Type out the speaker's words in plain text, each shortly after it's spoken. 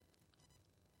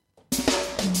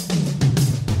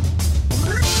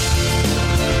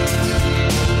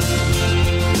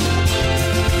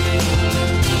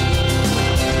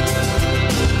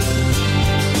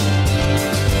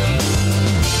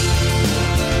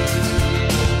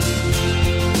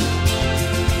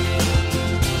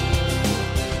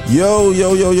Yo.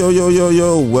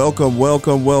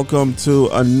 Welcome to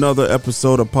another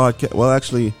episode of podcast. Well,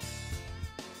 actually,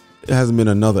 it hasn't been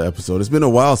another episode. It's been a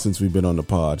while since we've been on the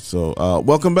pod. So,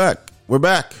 welcome back. We're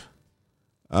back.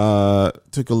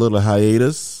 Took a little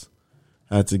hiatus.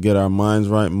 Had to get our minds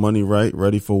right, money right,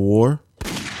 ready for war.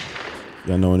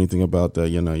 Y'all know anything about that?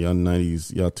 You know, y'all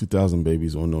 90s, y'all 2000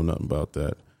 babies won't know nothing about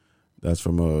that. That's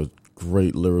from a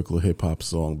great lyrical hip hop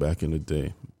song back in the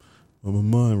day. On my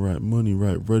mind right, money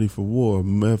right, ready for war.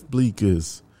 Meth Bleak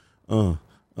is, yeah,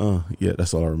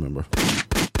 that's all I remember.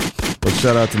 But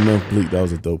shout out to Meth Bleak. That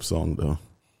was a dope song, though.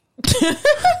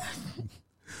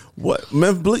 What?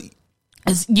 Meth Bleak?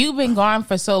 You've been gone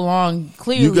for so long.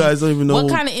 Clearly, you guys don't even know.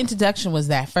 What kind of introduction was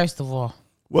that, first of all?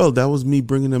 Well, that was me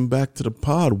bringing them back to the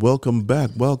pod. Welcome back.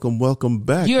 Welcome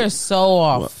back. You're so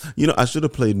off. Well, you know, I should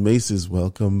have played Mace's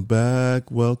Welcome Back.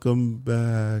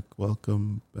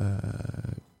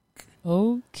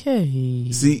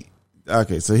 Okay. See,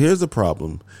 okay, so here's the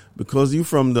problem. Because you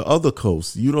from the other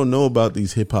coast, you don't know about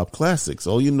these hip hop classics.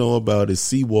 All you know about is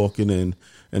Sea Walking and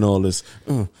all this.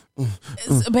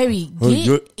 Baby,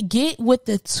 get with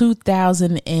the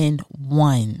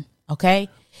 2001, okay?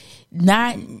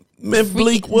 Not Meth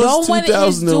Bleak was no 2001. one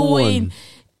is doing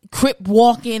Crip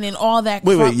Walking and all that.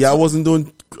 Wait, y'all wasn't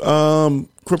doing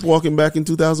Crip Walking back in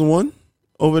 2001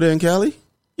 over there in Cali?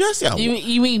 Yes, y'all.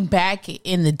 You mean back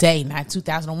in the day, not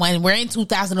 2001? We're in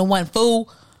 2001,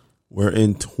 fool. We're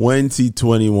in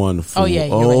 2021, fool. Oh, yeah,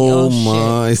 you're right. Oh,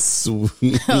 my shit.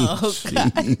 sweet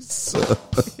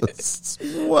Jesus.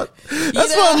 What?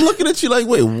 That's know, why I'm looking at you like,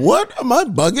 wait, what? Am I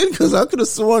bugging? Because I could have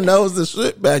sworn that was the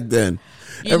shit back then.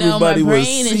 Everybody my was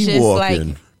brain is sea just walking.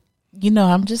 like,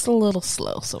 I'm just a little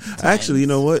slow sometimes. Actually, you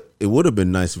know what? It would have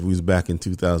been nice if we was back in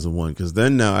 2001, because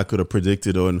then now I could have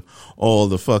predicted on all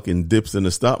the fucking dips in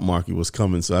the stock market was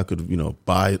coming, so I could,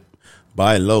 buy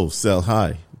low, sell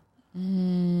high.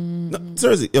 No,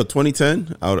 seriously,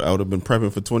 2010, I would have been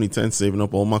prepping for 2010, saving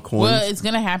up all my coins. Well, it's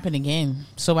gonna happen again.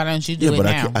 So why don't you do it but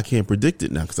now? I can't predict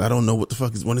it now because I don't know what the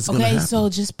fuck is when it's gonna happen. Okay, so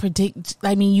just predict.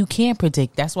 I mean, you can't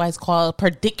predict. That's why it's called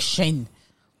prediction.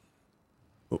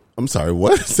 I'm sorry,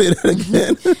 what? Say that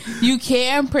again. You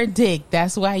can predict.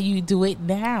 That's why you do it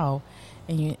now,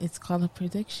 and it's called a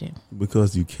prediction.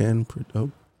 Because you can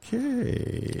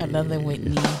okay. Another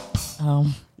Whitney.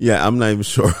 Yeah, I'm not even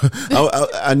sure.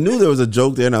 I knew there was a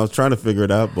joke there, and I was trying to figure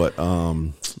it out, but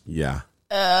yeah.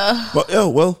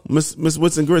 Miss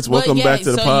Wits and Grits, welcome back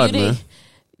to the pod, man.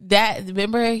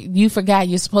 Remember, you forgot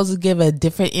you're supposed to give a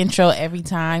different intro every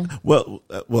time. Well,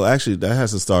 actually, that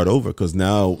has to start over because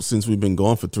now, since we've been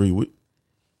gone for 3 weeks.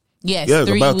 Yes, yeah,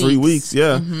 about 3 weeks.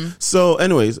 Yeah. Mm-hmm. So,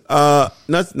 anyways,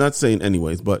 not saying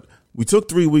anyways, but we took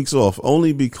 3 weeks off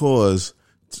only because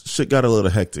shit got a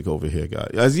little hectic over here,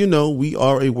 guys. As you know, we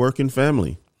are a working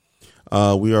family.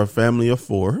 We are a family of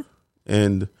 4,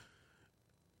 and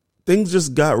things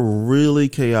just got really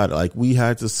chaotic. Like we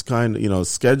had to kind of,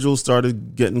 schedule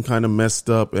started getting kind of messed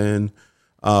up, and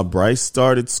Bryce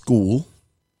started school.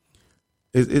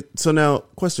 So now,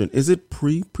 question: is it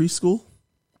preschool?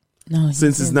 No,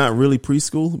 since it's not really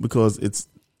preschool because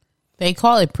they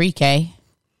call it pre-K.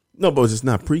 No, but it's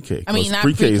not pre-K. I mean, not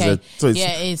pre-K. pre-K.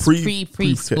 It's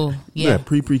preschool. Yeah,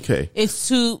 pre-K. It's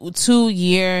 2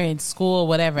 year in school or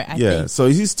whatever. I think. So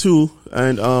he's 2,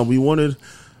 and we wanted.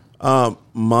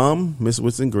 Mom, Miss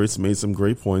Wits and Grits made some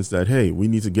great points that, hey, we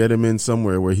need to get him in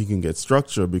somewhere where he can get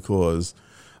structure, because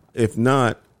if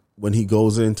not, when he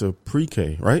goes into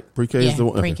pre-K, right? Pre-K is the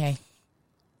one. Pre-K. Okay.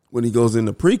 When he goes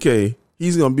into pre-K,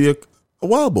 he's going to be a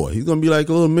wild boy. He's going to be like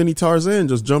a little mini Tarzan,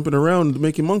 just jumping around and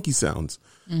making monkey sounds.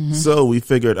 Mm-hmm. So we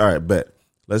figured, all right, bet.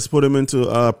 Let's put him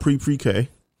into pre-K.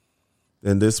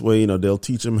 And this way, they'll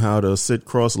teach him how to sit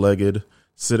cross-legged,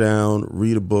 sit down,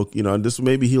 read a book. This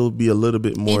maybe he'll be a little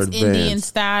bit more advanced. Indian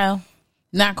style,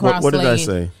 not cross-legged. What did I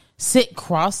say? Sit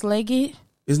cross-legged.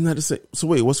 Isn't that the same? So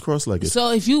wait, what's cross-legged?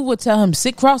 So if you would tell him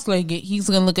sit cross-legged, he's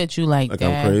gonna look at you like that.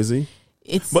 I'm crazy.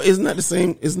 But isn't that the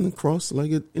same? Isn't it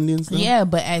cross-legged Indian style? Yeah,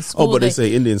 but at school, but they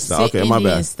say Indian style. Okay, my bad.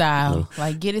 Indian style,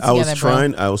 like get it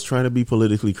together. I was trying to be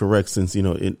politically correct, since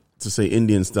to say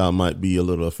Indian style might be a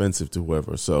little offensive to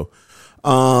whoever. So.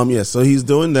 So he's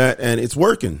doing that, and it's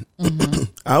working. Mm-hmm.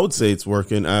 I would say it's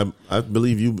working. I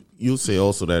believe you'll say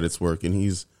also that it's working.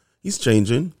 He's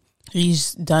changing.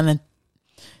 He's done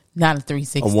not a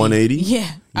 360. A 180?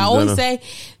 Yeah. I always say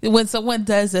when someone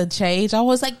does a change, I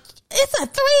always like, it's a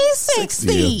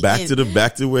 360. Yeah,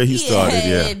 back to where he started.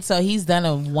 Yeah. And so he's done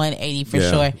a 180 for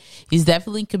sure. He's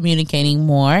definitely communicating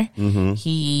more. Mm-hmm.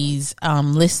 He's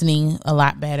listening a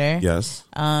lot better. Yes.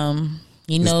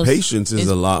 He knows his patience is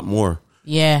a lot more.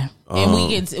 Yeah,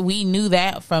 and we knew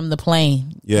that from the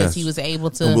plane. Yes, he was able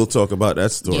to. And we'll talk about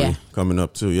that story coming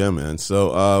up too. Yeah, man.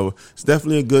 So it's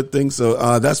definitely a good thing.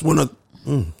 So that's one of.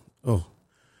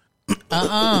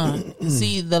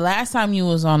 See, the last time you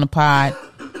was on the pod,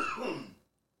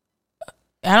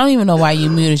 I don't even know why you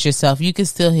muted yourself. You can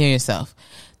still hear yourself.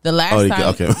 The last time,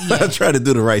 okay. I try to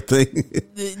do the right thing.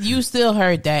 You still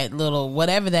heard that little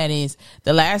whatever that is.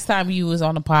 The last time you was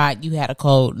on the pod, you had a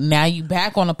cold. Now you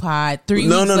back on the pod 3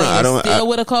 weeks later, I don't, still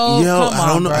with a cold. Yo, Come I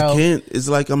don't on, know. bro. I can't. It's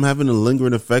like I'm having the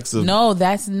lingering effects of. No,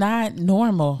 that's not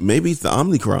normal. Maybe it's the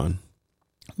Omicron.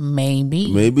 Maybe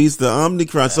it's the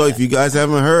Omicron. So if you guys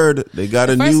haven't heard, they got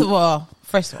a First new. of all,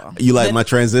 you like my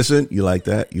transition? You like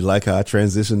that? You like how I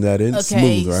transitioned that in? Okay,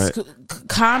 smooth, right?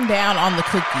 Calm down on the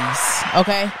cookies,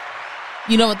 okay?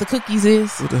 You know what the cookies is?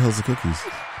 What the hell's the cookies?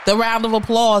 The round of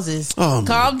applause is. Oh,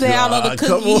 calm down on the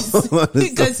cookies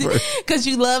because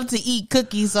you love to eat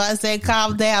cookies. So I said,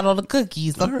 calm down on the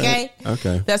cookies. Okay, right.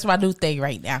 Okay. That's my new thing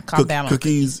right now. Calm down on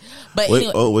cookies. But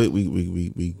wait,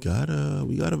 anyway, we got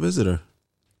a visitor.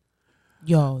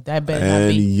 Yo, that better and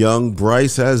not be. Young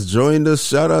Bryce has joined us.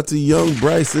 Shout out to Young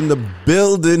Bryce in the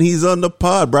building. He's on the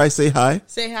pod. Bryce, say hi.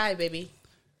 Say hi, baby.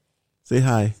 Say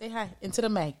hi. Say hi into the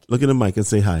mic. Look at the mic and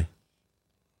say hi.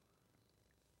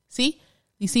 See?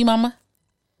 You see, Mama?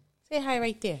 Say hi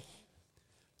right there.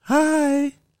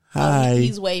 Hi. Hi.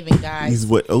 He's waving, guys. He's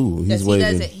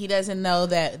waving. He doesn't know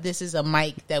that this is a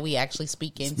mic that we actually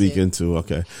speak into.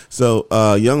 Okay. So,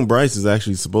 Young Bryce is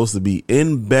actually supposed to be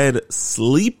in bed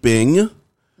sleeping.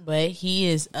 But he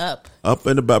is up. Up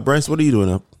and about. Bryce, what are you doing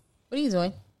up? What are you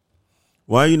doing?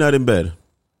 Why are you not in bed?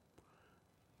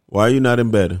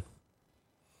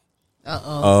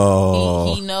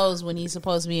 Oh. He knows when he's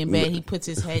supposed to be in bed. He puts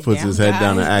his head down.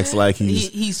 Down and acts like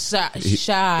he's shy.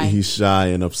 He's shy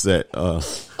and upset.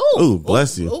 Ooh,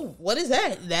 bless you. Ooh, what is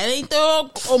that? That ain't the.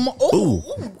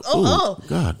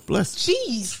 God bless.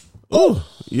 Jeez. Oh,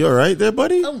 you all right there,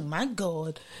 buddy? Oh my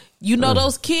God. You know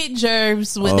those kid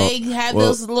germs when they have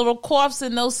those little coughs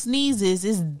and those sneezes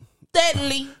is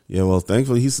deadly. Yeah, well,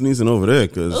 thankfully he's sneezing over there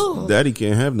because Daddy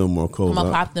can't have no more cold. I'm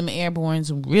gonna pop them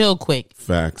airbornes real quick.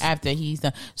 Facts. After he's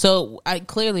done. So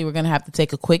clearly we're gonna have to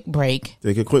take a quick break.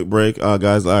 Guys.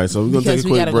 All right, so we're gonna take a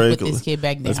quick break. Put this kid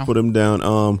back down. Let's put him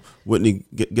down. Whitney,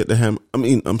 get the hammer.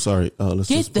 I'm sorry. Let's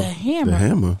get the hammer. The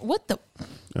hammer. What the?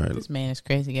 All right, this man is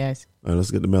crazy, guys. All right, let's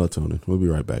get the melatonin. We'll be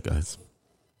right back, guys.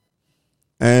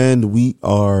 And we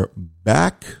are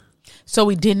back. So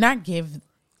we did not give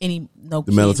the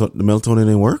melatonin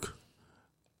didn't work.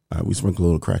 All right, we sprinkle a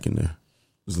little crack in there.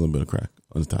 There's a little bit of crack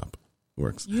on the top.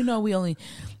 Works. You know, we only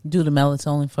do the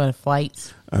melatonin for the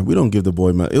flights. All right, we don't give the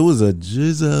boy it was a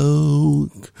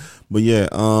joke. But yeah,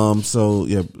 so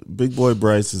yeah, big boy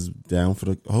Bryce is down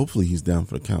for hopefully he's down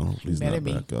for the count. Hopefully he's not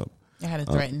back up. I had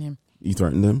to threaten him. You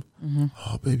threatened him? Mm-hmm.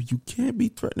 Oh, baby, you can't be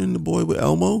threatening the boy with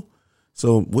Elmo.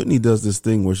 So Whitney does this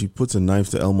thing where she puts a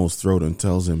knife to Elmo's throat and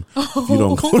tells him, if you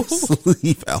don't go to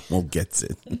sleep, Elmo gets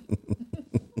it.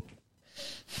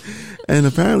 And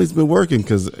apparently it's been working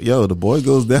because, the boy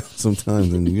goes down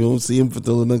sometimes and you don't see him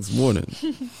until the next morning.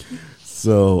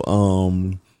 So,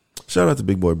 shout out to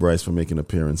Big Boy Bryce for making an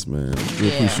appearance, man.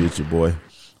 We appreciate you, boy.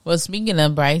 Well, speaking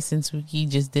of Bryce, since he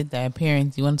just did that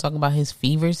appearance, you want to talk about his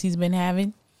fevers he's been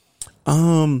having?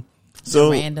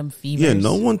 So random fevers. Yeah,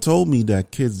 no one told me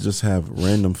that kids just have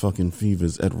random fucking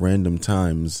fevers at random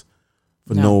times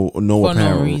for no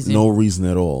reason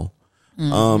at all.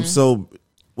 Mm-hmm. So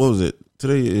what was it?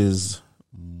 Today is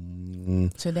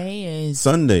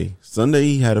Sunday. Sunday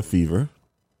he had a fever.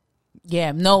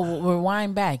 Yeah, no,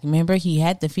 rewind back. Remember, he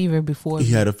had the fever before.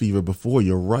 He had a fever before.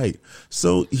 You're right.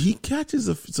 So he catches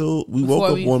we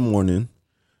woke up one morning,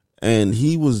 and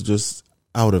he was just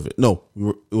out of it. No,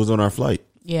 it was on our flight.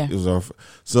 Yeah, it was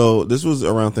so this was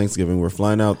around Thanksgiving. We were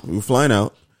flying out,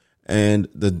 and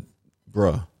the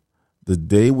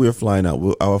day we were flying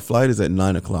out, our flight is at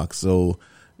 9:00. So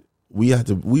we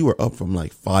were up from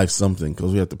like 5 something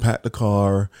because we had to pack the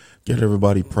car, get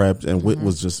everybody prepped, and Whit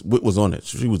was on it.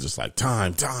 She was just like,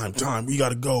 time. We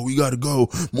gotta go.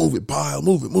 Move it, pile.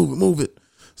 Move it.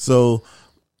 So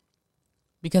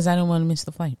because I don't want to miss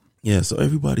the flight. Yeah. So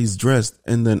everybody's dressed,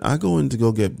 and then I go in to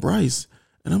go get Bryce.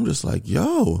 And I'm just like,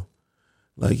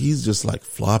 like he's just like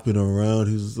flopping around.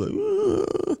 He's just like,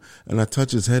 and I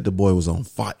touch his head. The boy was on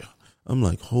fire. I'm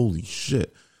like, holy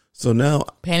shit. So now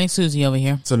Panic Susie over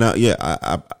here. So now,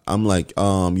 I'm like, I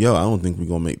don't think we're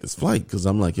going to make this flight. Cause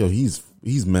I'm like, he's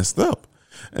messed up.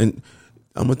 And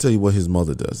I'm going to tell you what his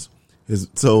mother does.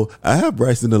 So I have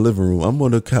Bryce in the living room. I'm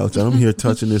on the couch and I'm here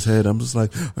touching his head. I'm just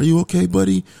like, are you okay,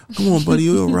 buddy? Come on, buddy.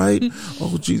 You all right?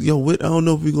 Oh, geez. Whit, I don't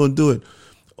know if we're going to do it.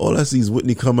 all I see is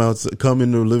Whitney come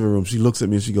in the living room. She looks at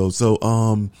me and she goes, so,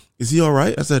 is he all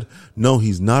right? I said, no,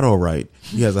 he's not all right.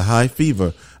 He has a high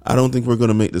fever. I don't think we're going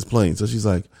to make this plane. So she's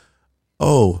like,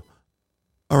 oh,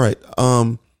 all right.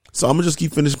 So I'm going to just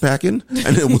keep finished packing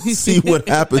and then we'll see what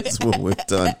happens when we're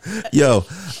done. Yo,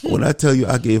 when I tell you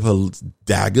I gave her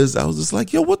daggers, I was just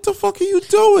like, yo, what the fuck are you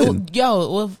doing?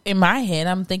 Well, in my head,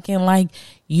 I'm thinking like,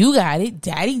 you got it,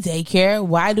 daddy daycare.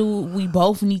 Why do we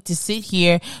both need to sit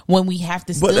here when we have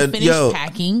to still finish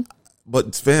packing?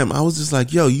 But fam, I was just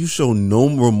like, yo, you show no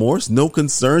remorse, no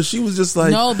concern. She was just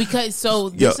like, no, because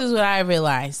this is what I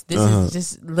realized. This is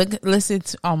just listen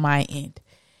on my end.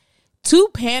 Two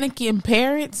panicking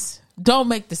parents don't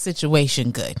make the situation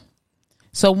good.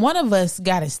 So one of us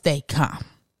got to stay calm.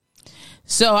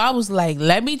 So I was like,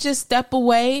 let me just step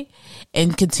away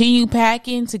and continue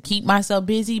packing to keep myself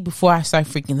busy before I start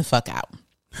freaking the fuck out.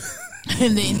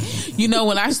 And then,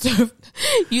 when I start,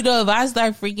 if I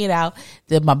start freaking out,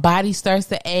 then my body starts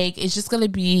to ache. It's just going to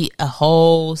be a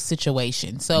whole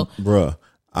situation. So, bruh,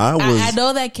 I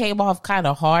know that came off kind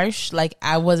of harsh. Like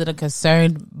I wasn't a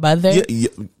concerned mother. Yeah.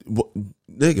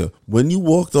 Nigga, when you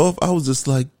walked off, I was just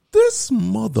like, this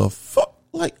motherfucker.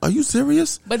 Like, are you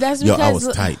serious? But that's because I was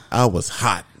tight. I was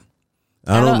hot.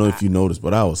 I don't know if you noticed,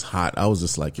 but I was hot. I was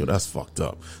just like, yo, that's fucked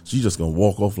up. She just gonna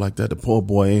walk off like that. The poor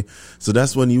boy ain't. So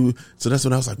that's when I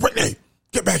was like, Brittany,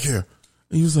 get back here.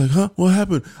 And he was like, huh? What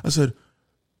happened? I said,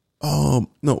 no,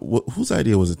 whose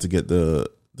idea was it to get the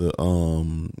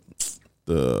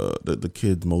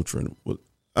kid Motrin?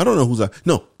 I don't know whose.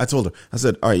 No, I told her. I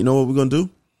said, all right, you know what we're gonna do?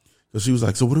 Because she was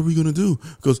like, so what are we gonna do?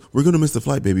 Because we're gonna miss the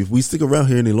flight, baby. If we stick around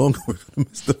here any longer, we're gonna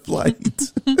miss the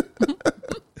flight.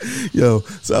 Yo,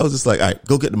 so I was just like, all right,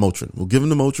 go get the Motrin. We'll give him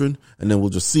the Motrin, and then we'll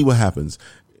just see what happens.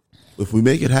 If we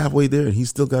make it halfway there and he's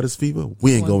still got his fever,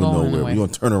 we ain't going nowhere. We're gonna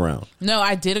turn around. No,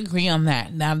 I did agree on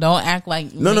that. Now, don't act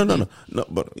like no.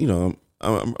 But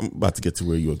I'm about to get to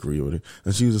where you agree with it.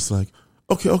 And she was just like,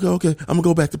 okay. I'm gonna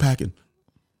go back to packing.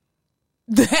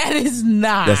 That's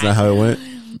not how it went.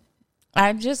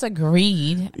 I just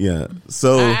agreed. Yeah.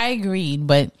 So I agreed,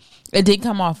 but it did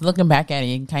come off. Looking back at it,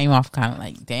 it came off kind of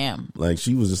like, damn. Like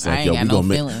she was just like, yo, we gonna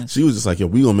make. She was just like, yo,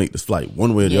 we gonna make this flight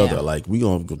one way or the other. Like we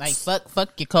gonna go. Like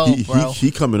fuck your cold, bro.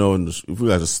 He coming over. If we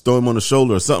got to throw him on the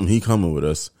shoulder or something, he coming with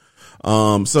us.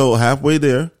 So halfway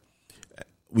there,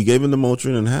 we gave him the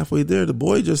Motrin, and halfway there, the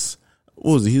boy just.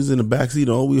 What was it? He was in the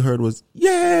backseat. All we heard was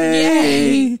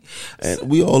 "Yay!" And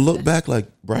we all looked back like,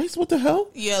 Bryce, what the hell?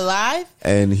 You alive?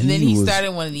 And then he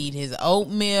started wanting to eat his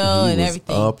oatmeal and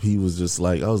everything. Up, he was just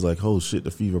like, I was like, oh shit, the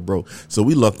fever broke. So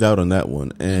we lucked out on that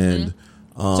one. And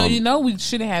so we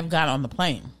shouldn't have got on the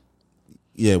plane.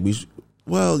 Yeah,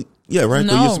 well, yeah, right.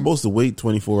 No. But you're supposed to wait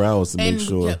 24 hours to make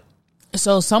sure.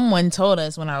 So someone told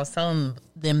us when I was telling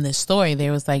them this story, they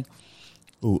was like,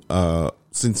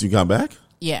 since you got back?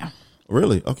 Yeah.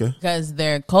 Really? Okay. Because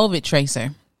they're COVID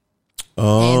tracer.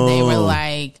 Oh. And they were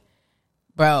like,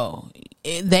 bro,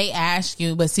 they asked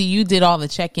you, but see, you did all the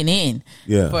checking in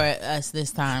for us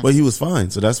this time. But he was fine,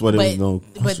 so that's why there was no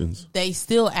questions. But they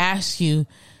still asked you,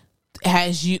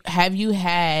 have you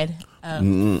had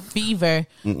fever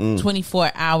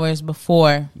 24 hours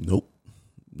before? Nope.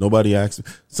 Nobody asked.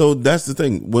 So that's the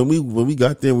thing. When we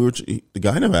got there, the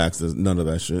guy never asked us none of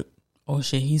that shit. Oh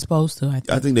shit, he's supposed to.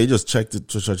 I think they just checked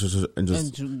it and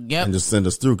just send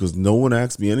us through because no one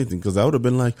asked me anything because I would have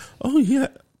been like, oh yeah,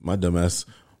 my dumb ass.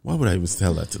 Why would I even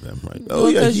tell that to them? Right? Oh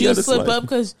yeah, because you slip up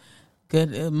because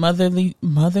good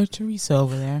Mother Teresa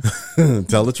over there.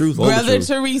 Tell the truth, Brother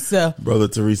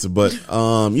Teresa. But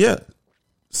yeah.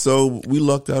 So we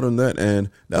lucked out on that, and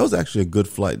that was actually a good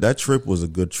flight. That trip was a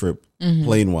good trip,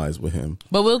 plane wise, with him.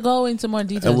 But we'll go into more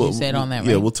details. You said on that,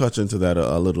 right? Yeah, we'll touch into that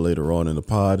a little later on in the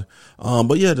pod.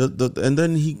 But yeah, and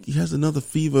then he has another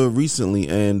fever recently,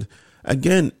 and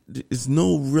again, it's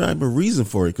no rhyme or reason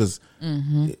for it because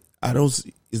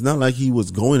It's not like he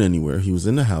was going anywhere. He was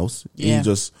in the house. Yeah. He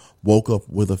just woke up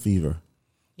with a fever.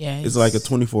 Yeah, it's like a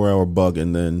 24-hour bug,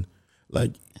 and then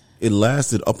like it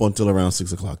lasted up until around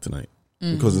 6 o'clock tonight.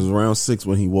 Because it was around 6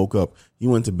 when he woke up. He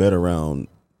went to bed around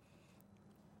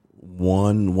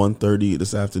 1:30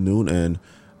 this afternoon, and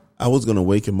I was gonna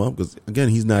wake him up because again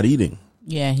he's not eating.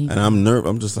 Yeah, and I'm nervous.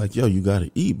 I'm just like, yo, you gotta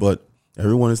eat, but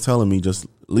everyone is telling me just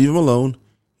leave him alone.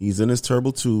 He's in his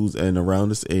terrible twos, and around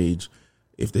this age,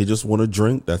 if they just want to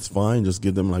drink, that's fine. Just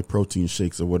give them like protein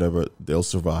shakes or whatever. They'll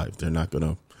survive. They're not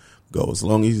gonna go as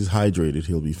long as he's hydrated.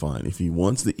 He'll be fine. If he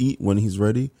wants to eat when he's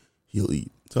ready, he'll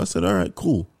eat. So I said, all right,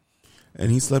 cool. And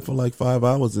he slept for like 5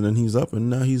 hours, and then he's up, and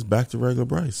now he's back to regular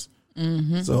Bryce.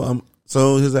 So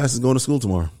his ass is going to school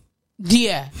tomorrow.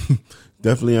 Yeah.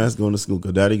 Definitely ask going to school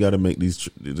because Daddy got to make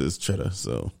this cheddar.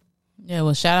 So yeah,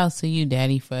 well, shout out to you,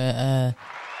 Daddy, for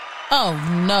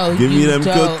Oh no! Give me them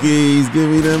don't. cookies. Give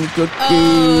me them cookies.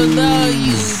 Oh no,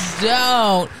 you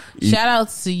don't. Shout out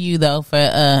to you though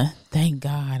for thank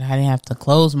God I didn't have to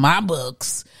close my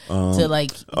books to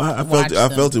like. I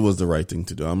felt it was the right thing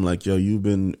to do. I'm like, yo, you've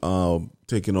been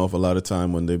taking off a lot of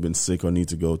time when they've been sick or need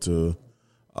to go to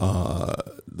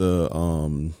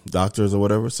the doctors or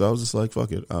whatever. So I was just like,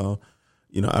 fuck it. I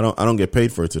don't get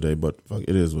paid for it today, but fuck,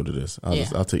 it is what it is.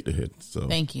 I'll take the hit. So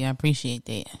thank you, I appreciate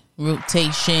that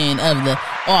rotation of the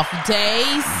off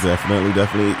days. Definitely.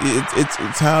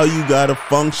 It's how you gotta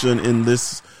function in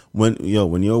this when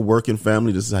you're a working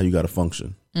family. This is how you gotta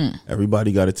function.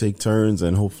 Everybody got to take turns,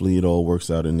 and hopefully it all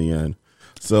works out in the end.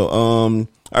 So, all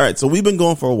right. So we've been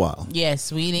going for a while.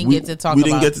 Yes, we didn't get to talk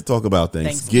about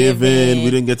Thanksgiving.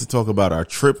 We didn't get to talk about our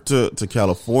trip to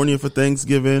California for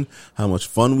Thanksgiving, how much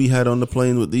fun we had on the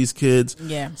plane with these kids.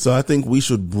 Yeah. So I think we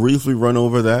should briefly run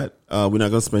over that. We're not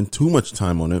going to spend too much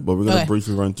time on it, but we're going to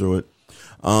briefly run through it.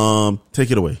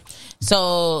 Take it away.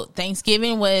 So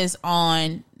Thanksgiving was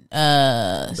on,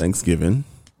 Thanksgiving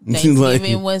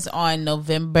was on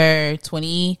November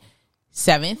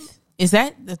 27th. Is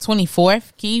that the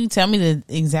 24th? Can you tell me the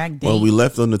exact date? Well, we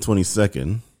left on the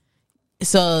 22nd.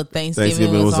 So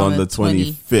Thanksgiving was on the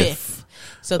 25th.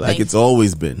 So like it's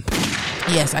always been.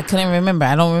 Yes, I couldn't remember.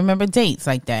 I don't remember dates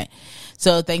like that.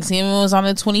 So Thanksgiving was on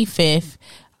the 25th.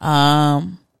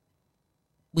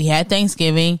 We had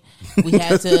Thanksgiving. We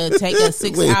had to take a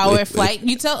 6-hour flight.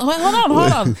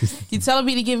 Hold on. You telling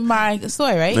me to give my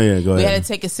story, right? Yeah, go ahead. We had to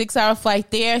take a 6-hour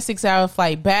flight there, 6-hour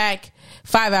flight back,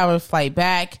 5-hour flight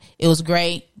back. It was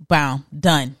great. Boom,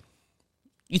 done.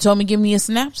 You told me give me a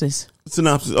synopsis.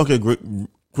 Okay,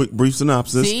 quick brief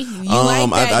synopsis. See, you like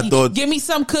that? I thought, give me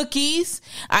some cookies.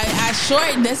 I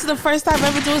shortened. This is the first time I'm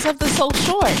ever doing something so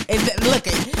short. And look,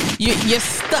 you're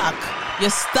stuck. You're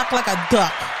stuck like a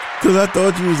duck. Because I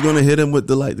thought you was gonna hit him with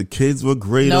the kids were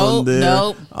great on there.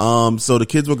 Nope. So the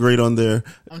kids were great on there.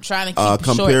 I'm trying to keep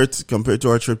it short. Compared to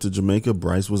our trip to Jamaica,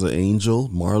 Bryce was an angel.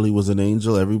 Marley was an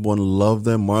angel. Everyone loved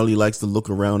them. Marley likes to look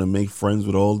around and make friends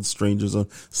with all the strangers,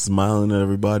 smiling at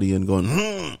everybody and going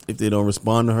if they don't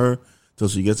respond to her till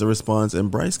she gets a response.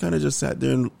 And Bryce kind of just sat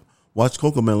there and watched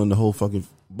Cocomelon the whole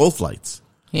both flights.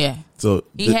 Yeah. So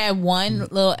he had one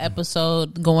little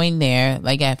episode going there,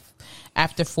 like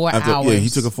after 4 hours. Yeah, he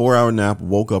took a 4-hour nap,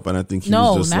 woke up, and I think he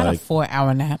was just not a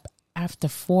 4-hour nap. After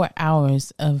 4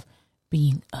 hours of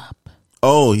being up.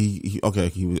 Oh,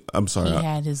 I'm sorry. He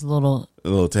had his little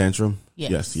tantrum.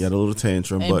 Yes, he had a little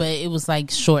tantrum, but it was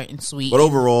like short and sweet. But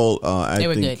overall, I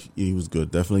think good. He was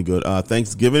good, definitely good.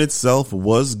 Thanksgiving itself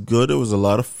was good. It was a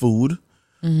lot of food.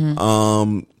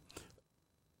 Mm-hmm.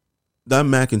 That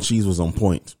mac and cheese was on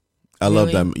point. I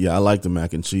love that. Yeah, I like the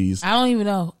mac and cheese. I don't even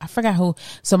know. I forgot who.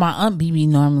 So my Aunt BB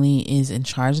normally is in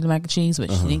charge of the mac and cheese,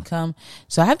 but she didn't come.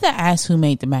 So I have to ask who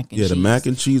made the mac and cheese. Yeah, the mac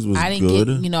and cheese was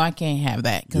good. I can't have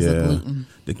that because of gluten.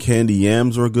 The candy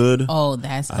yams were good. Oh,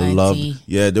 that's I Auntie. love.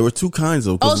 Yeah, there were two kinds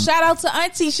of. Oh, shout out to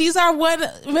Auntie. She's our one.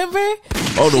 Remember?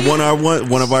 Oh,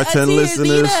 one of our 10 listeners.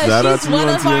 Anita. Shout out to you,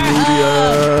 Auntie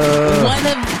Anita. One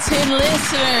of 10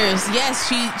 listeners. Yes,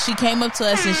 she came up to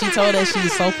us and she told us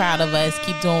she's so proud of us.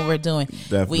 Keep doing what we're doing.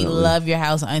 Definitely. We love your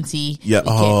house, Auntie. Yeah.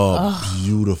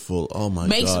 Beautiful. Oh my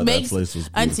God, that place was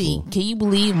beautiful. Auntie, can you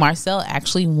believe Marcel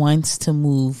actually wants to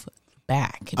move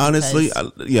back? Honestly,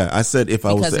 I said if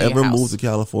I was to ever move to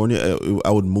California,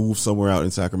 I would move somewhere out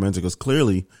in Sacramento because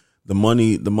clearly the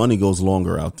money goes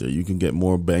longer out there. You can get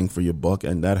more bang for your buck,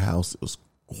 and that house was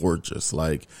gorgeous.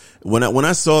 Like when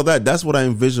I saw that, that's what I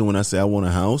envisioned when I say I want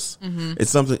a house. Mm-hmm.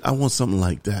 It's something I want something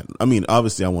like that. I mean,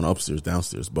 obviously I want upstairs,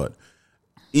 downstairs, but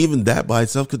even that by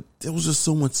itself, cause there was just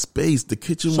so much space. The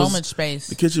kitchen was much space.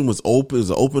 The kitchen was open. It was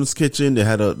an open kitchen. They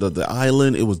had the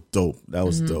island. It was dope. That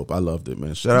was dope. I loved it,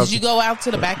 man. Shout out. Did you go out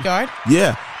to the backyard?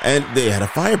 Yeah, and they had a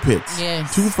fire pit.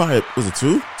 Yes. Was it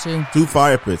two? Two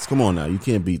fire pits. Come on now, you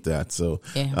can't beat that. So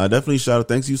definitely shout out.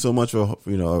 Thanks you so much for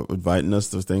inviting us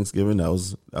to Thanksgiving. That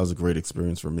was a great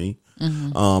experience for me.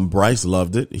 Mm-hmm. Bryce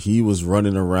loved it. He was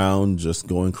running around just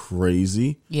going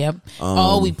crazy. Yep.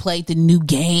 We played the new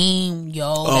game,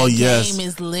 yo. That game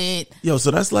is lit. Yo,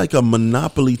 so that's like a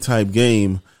Monopoly type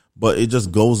game, but it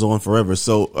just goes on forever.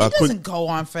 So it doesn't go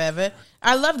on forever.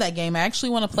 I love that game. I actually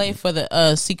want to play for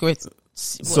the secrets.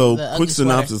 So quick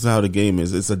synopsis of how the game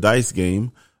is. It's a dice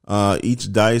game.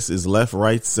 Each dice is left,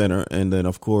 right, center, and then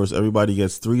of course everybody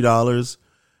gets $3.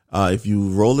 If you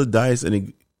roll the dice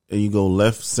and you go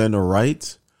left, center,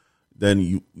 right, then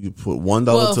you put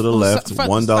 $1 to the left,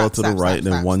 $1 to the right, and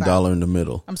then $1 in the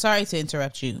middle. I'm sorry to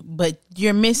interrupt you, but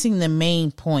you're missing the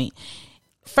main point.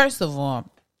 First of all,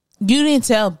 you didn't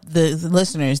tell the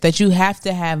listeners that you have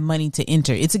to have money to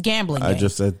enter. It's a gambling game. I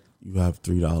just said you have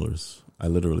 $3. I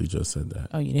literally just said that.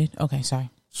 Oh, you did? Okay, sorry.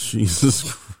 Jesus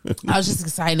Christ. I was just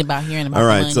excited about hearing about All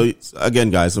right, the money. so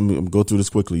again, guys, I'm going to go through this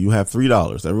quickly. You have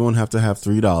 $3. Everyone have to have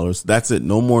 $3. That's it.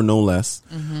 No more, no less.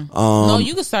 Mm-hmm. No,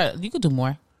 you could start. You could do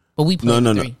more, but we play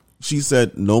no. three. She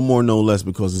said no more, no less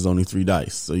because there's only 3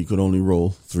 dice. So you could only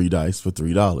roll 3 dice for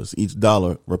 $3. Each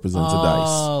dollar represents a dice.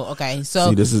 Oh, okay.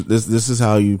 So see, this is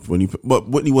how you but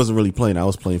Whitney wasn't really playing. I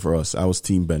was playing for us. I was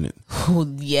Team Bennett.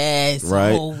 Oh, yes.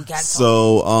 Right. Oh, we got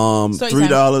so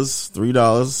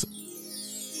 $3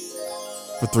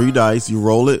 for 3 dice. You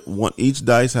roll it. Each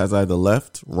dice has either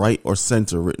left, right, or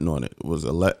center written on it. It was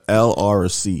a L, R, or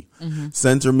C. Mm-hmm.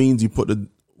 Center means you put the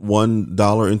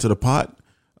 $1 into the pot.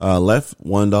 Left,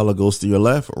 $1 goes to your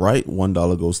left. Right,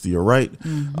 $1 goes to your right.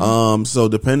 Mm-hmm. So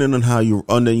depending on how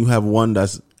and then you have one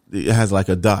it has like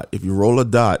a dot. If you roll a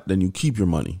dot, then you keep your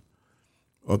money.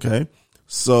 Okay.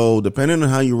 So depending on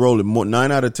how you roll it,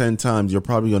 9 out of 10 times, you're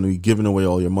probably going to be giving away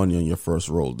all your money on your first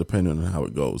roll, depending on how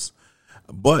it goes.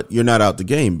 But you're not out the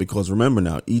game because remember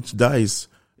now, each dice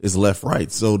is left,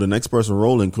 right. So the next person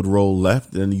rolling could roll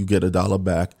left, then you get $1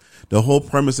 back. The whole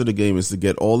premise of the game is to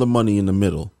get all the money in the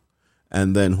middle.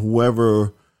 And then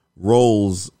whoever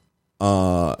rolls,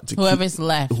 whoever is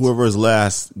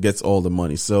last gets all the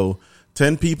money. So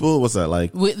 10 people, what's that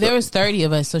like? There was 30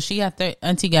 of us, so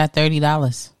Auntie got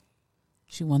 $30.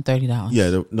 She won $30. Yeah,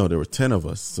 there were 10 of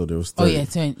us, so there was 30. Oh yeah,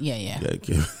 10. Yeah.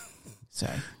 Okay.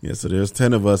 Sorry. Yeah, so there's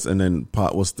 10 of us, and then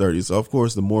pot was 30. So of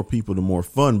course, the more people, the more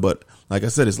fun. But like I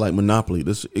said, it's like Monopoly.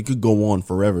 It could go on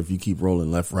forever if you keep rolling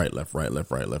left, right, left, right,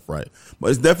 left, right, left, right.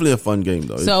 But it's definitely a fun game,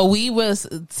 though. So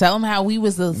tell them how we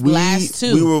was the last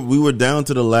two. We were down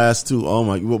to the last two. Oh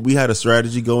my! We had a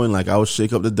strategy going. Like I would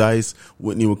shake up the dice.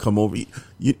 Whitney would come over.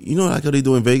 You know like how they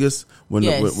do in Vegas when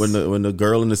the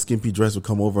girl in the skimpy dress would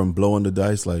come over and blow on the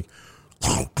dice like.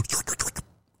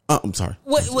 I'm sorry.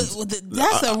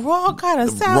 That's a wrong kind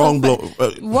of sound. Wrong blow.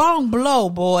 Wrong blow,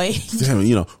 boy. Damn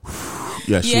it,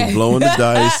 Yeah, she was blowing the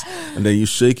dice, and then you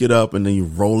shake it up, and then you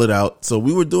roll it out. So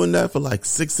we were doing that for like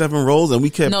 6-7 rolls, and we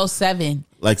kept 7.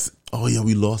 Like, oh yeah,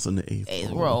 we lost on the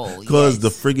 8th roll because the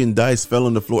friggin' dice fell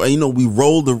on the floor, and we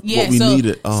rolled what we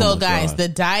needed. Oh, so guys, God. The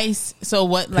dice. So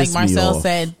what? Like Marcel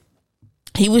said.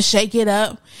 He would shake it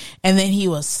up, and then he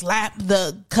would slap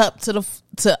the cup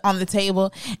on the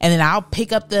table, and then I'll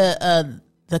pick up the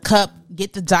cup,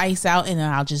 get the dice out, and then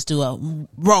I'll just do a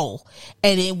roll,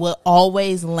 and it will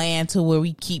always land to where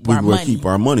we keep our money. We keep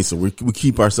our money, so we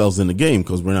keep ourselves in the game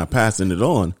because we're not passing it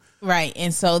on. Right,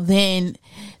 and so then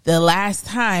the last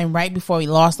time, right before we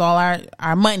lost all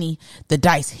our money, the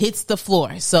dice hits the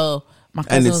floor. So.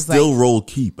 And it's still roll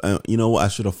keep. You know what? I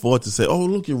should afford to say, "Oh,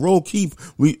 look, you roll keep."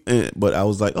 But I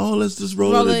was like, "Oh, let's just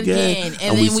roll it again."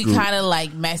 And then we kind of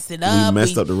like messed it up. We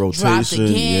messed up the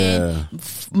rotation.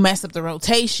 Messed up the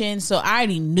rotation. So I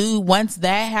already knew once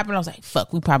that happened, I was like,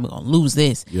 "Fuck, we probably gonna lose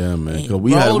this." Yeah, man. Because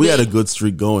we had a good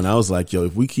streak going. I was like, "Yo,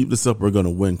 if we keep this up, we're gonna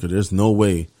win." Because there's no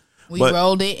way. We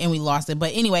rolled it and we lost it.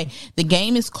 But anyway, the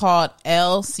game is called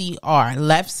LCR,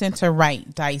 Left, Center,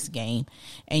 Right Dice Game.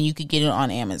 And you could get it on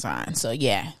Amazon. So,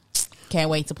 yeah. Can't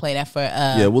wait to play that for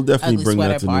we'll definitely bring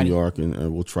that to New York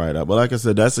and we'll try it out. But like I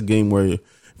said, that's a game where if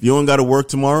you don't got to work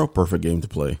tomorrow, perfect game to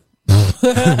play. If you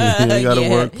ain't got to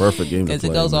work, perfect game to play. Because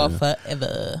it goes off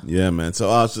forever. Yeah, man. So,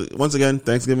 once again,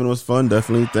 Thanksgiving was fun.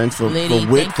 Definitely. Thanks for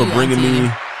Whit for bringing me.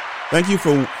 Thank you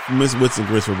for Miss Wits and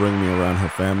Grits for bringing me around her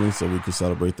family so we could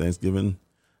celebrate Thanksgiving.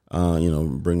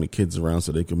 Bring the kids around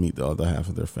so they could meet the other half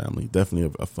of their family.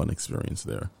 Definitely a fun experience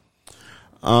there.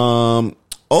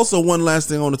 Also, one last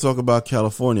thing I want to talk about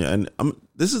California, and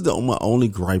this is my only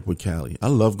gripe with Cali. I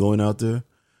love going out there.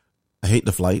 I hate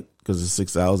the flight because it's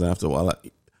 6 hours, and after a while,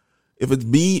 if it's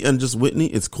me and just Whitney,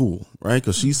 it's cool, right?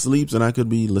 Because she sleeps and I could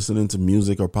be listening to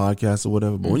music or podcasts or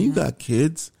whatever. But when you got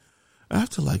kids,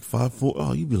 after like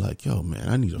 5-4, you'd be like, yo, man,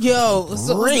 I need a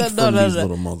break from these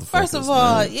little motherfuckers. First of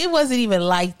all, it wasn't even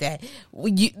like that.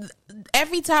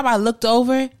 Every time I looked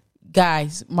over,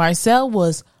 guys, Marcel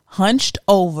was hunched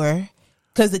over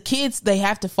because the kids, they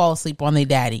have to fall asleep on their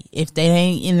daddy. If they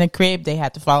ain't in the crib, they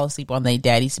have to fall asleep on their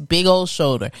daddy's big old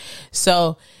shoulder.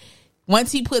 So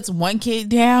once he puts one kid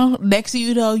down, next to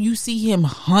you, though, you see him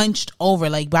hunched over,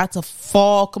 like about to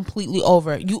fall completely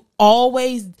over. You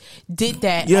always did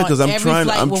that. Yeah, because I'm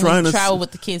trying to travel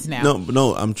with the kids now.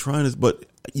 No, I'm trying to, but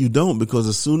you don't, because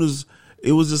as soon as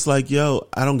it was just like, yo,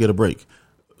 I don't get a break.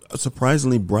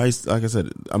 surprisingly, Bryce, like I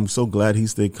said, I'm so glad he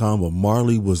stayed calm, but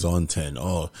Marley was on 10.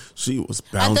 Oh, she was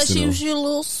bouncing. I thought she was your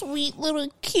little sweet, little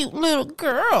cute little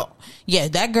girl. Yeah,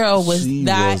 that girl was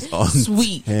not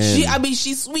sweet. 10.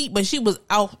 She's sweet, but she was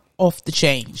off the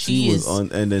chain. She was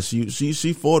on, and then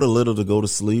she fought a little to go to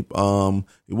sleep.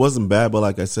 It wasn't bad, but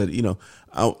like I said,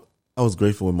 I was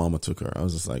grateful when Mama took her. I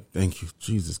was just like, thank you,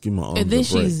 Jesus, give my arms a break. And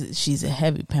then she's a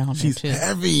heavy pounder. She's too.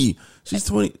 heavy. She's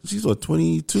 20. She's what,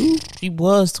 22? She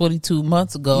was 22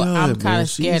 months ago. Yeah, I'm kind of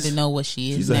scared to know what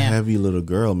she is she's now. She's a heavy little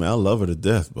girl, man. I love her to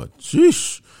death, but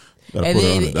sheesh. And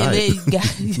then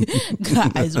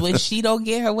guys, when she don't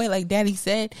get her way, like Daddy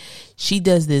said, she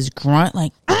does this grunt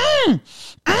like, and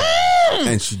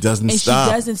she doesn't stop.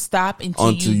 She doesn't stop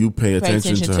until you pay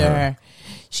attention to her.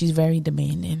 She's very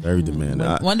demanding. Very demanding.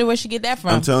 Wonder where she get that from.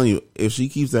 I'm telling you, if she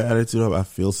keeps that attitude up, I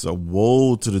feel so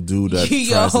woe to the dude that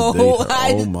tries to date her.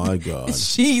 Oh my God.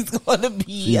 She's gonna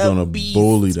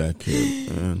bully that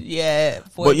kid, man. Yeah.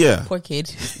 Poor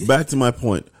kid. Back to my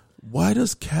point. Why do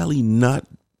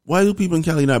people in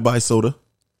Cali not buy soda?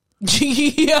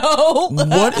 Yo,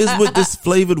 what is with this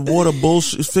flavored water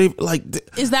bullshit?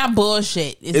 It's not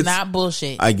bullshit. It's not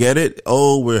bullshit. I get it.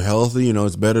 Oh, we're healthy.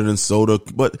 It's better than soda.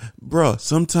 But, bruh,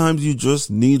 sometimes you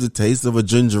just need the taste of a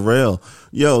ginger ale.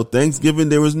 Yo, Thanksgiving,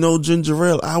 there was no ginger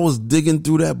ale. I was digging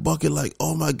through that bucket like,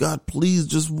 oh my God, please,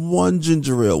 just one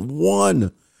ginger ale.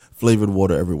 One. Flavored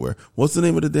water everywhere. What's the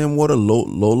name of the damn water?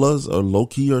 Lola's or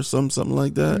Loki or something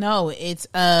like that? No, it's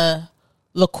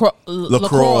LaCroix.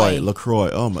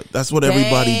 Oh my, that's what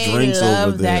everybody drinks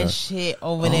over there. That shit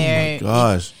over there. Oh my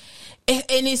gosh. And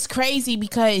it's crazy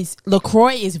because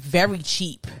LaCroix is very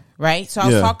cheap, right? So I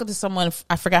was talking to someone,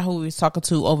 I forgot who we was talking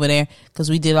to over there because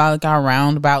we did like our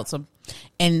roundabouts,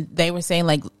 and they were saying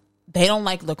like they don't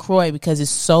like LaCroix because it's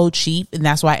so cheap and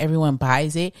that's why everyone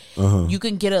buys it. You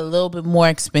can get a little bit more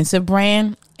expensive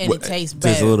brand and it tastes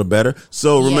better. Tastes a little better.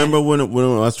 So remember when I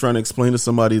was trying to explain to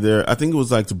somebody there, I think it was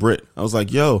like to Brit, I was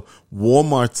like, yo,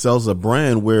 Walmart sells a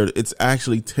brand where it's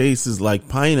actually tastes like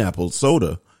pineapple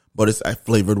soda, but it's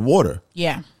flavored water.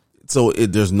 Yeah. So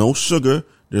there's no sugar.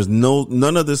 There's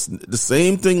none of this, the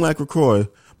same thing like LaCroix,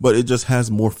 but it just has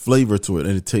more flavor to it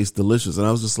and it tastes delicious. And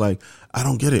I was just like, I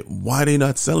don't get it. Why are they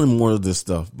not selling more of this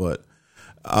stuff? But,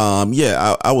 I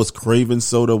was craving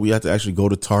soda. We had to actually go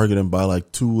to Target and buy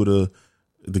like 2 of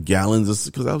the gallons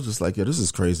because I was just like, yeah, this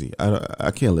is crazy.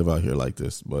 I can't live out here like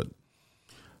this, but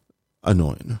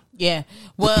annoying. Yeah.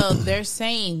 Well, they're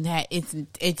saying that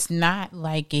it's not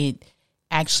like it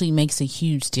actually makes a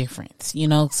huge difference,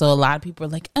 so a lot of people are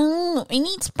like, oh, I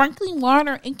need sparkling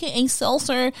water, aka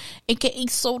seltzer, aka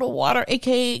soda water,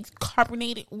 aka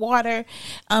carbonated water,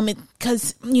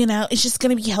 because it's just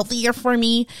gonna be healthier for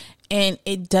me, and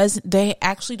they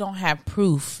actually don't have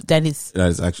proof that it's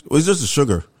actually, it's just the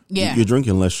sugar. You're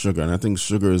drinking less sugar, and I think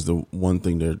sugar is the one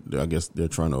thing they're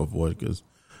trying to avoid because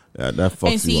that fucks you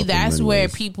up. And see, that's where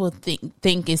people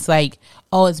think it's like,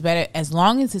 oh, it's better as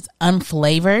long as it's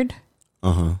unflavored.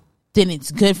 Then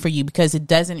it's good for you because it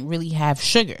doesn't really have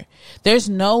sugar. There's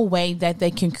no way that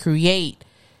they can create,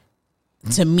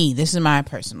 to me, this is my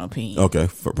personal opinion. Okay,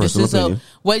 for personal opinion.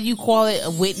 What do you call it?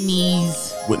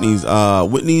 Whitney's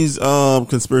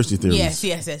conspiracy theories.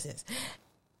 Yes.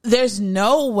 There's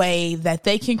no way that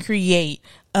they can create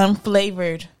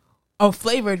unflavored or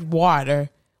flavored water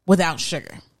without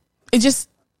sugar. It just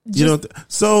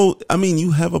so I mean, you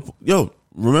have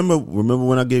remember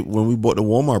when we bought the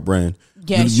Walmart brand.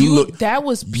 Yes, that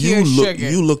was pure sugar.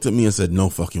 You looked at me and said, no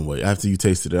fucking way. After you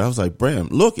tasted it, I was like, Bram,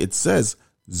 look, it says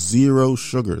 0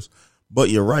 sugars. But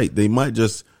you're right. They might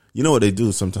just, what they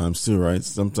do sometimes too, right?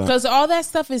 Sometimes. Because all that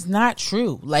stuff is not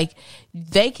true. Like,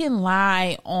 they can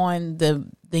lie on the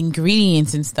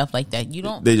ingredients and stuff like that.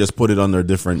 They just put it on their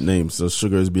different names. So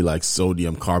sugars be like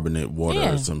sodium carbonate water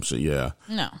or some shit. Yeah.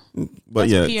 No. But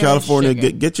California,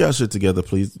 get y'all shit together,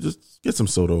 please. Just get some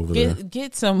soda over there.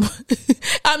 Get some.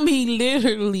 I mean,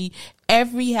 literally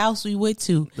every house we went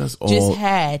to just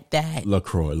had that.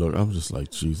 LaCroix. Look, I'm just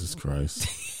like, Jesus Christ.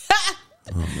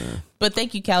 Oh, man. But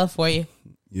thank you, California.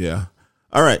 Yeah.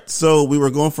 All right. So we were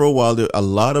going for a while. A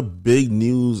lot of big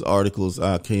news articles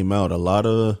came out. A lot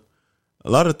of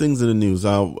things in the news.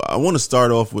 I want to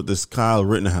start off with this Kyle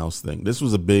Rittenhouse thing. This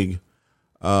was a big,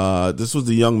 this was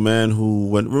the young man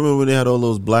who remember when they had all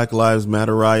those Black Lives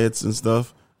Matter riots and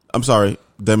stuff? I'm sorry,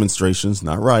 demonstrations,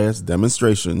 not riots,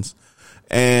 demonstrations.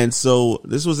 And so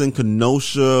this was in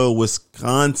Kenosha,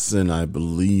 Wisconsin, I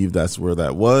believe that's where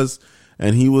that was.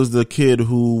 And he was the kid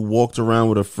who walked around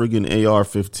with a friggin'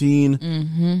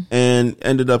 AR-15 and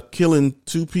ended up killing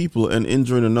 2 people and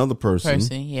injuring another person.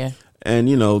 Yeah. And,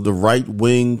 you know, the right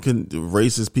wing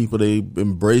racist people, they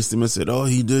embraced him and said, oh,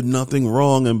 he did nothing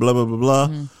wrong and blah, blah, blah, blah.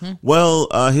 Mm-hmm. Well,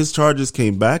 his charges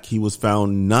came back. He was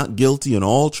found not guilty in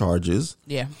all charges.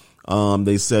 Yeah.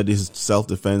 They said his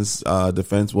self-defense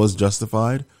defense was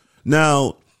justified.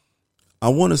 Now, I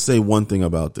want to say one thing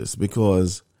about this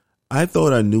because I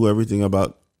thought I knew everything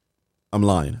about. I'm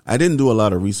lying. I didn't do a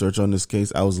lot of research on this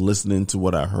case. I was listening to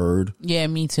what I heard. Yeah,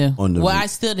 me too. I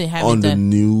still didn't have on the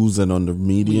news and on the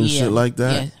media and shit like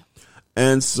that. Yeah.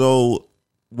 And so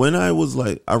when I was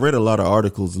like, I read a lot of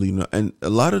articles leading up, and a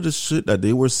lot of the shit that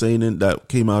they were saying that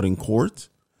came out in court.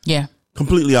 Yeah.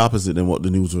 Completely opposite than what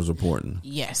the news was reporting.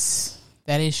 Yes,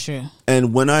 that is true.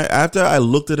 And after I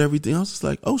looked at everything, I was just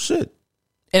like, oh shit.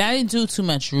 And I didn't do too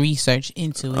much research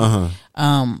into it.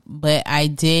 But I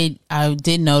did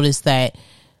notice that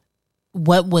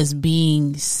what was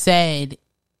being said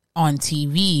on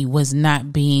TV was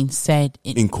not being said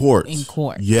in court.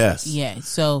 Yes. Yeah.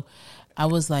 So I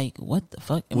was like, what the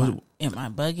fuck? Am I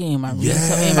bugging? Am I reading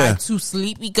something? Am I too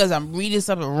sleepy because I'm reading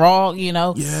something wrong, you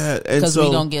know? Yeah. Because we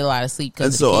don't get a lot of sleep.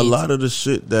 And so a lot of the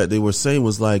shit that they were saying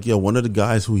was like, yeah, one of the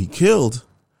guys who he killed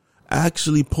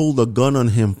actually pulled a gun on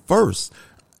him first.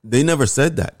 They never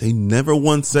said that. They never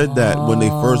once said that when they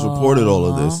first reported all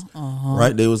of this.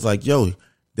 Right? They was like, yo,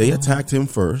 they attacked him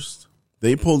first.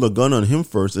 They pulled a gun on him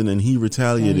first, and then he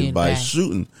retaliated by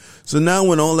shooting. So now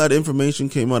when all that information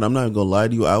came out, I'm not going to lie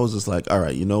to you, I was just like, all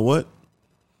right, you know what?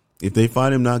 If they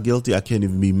find him not guilty, I can't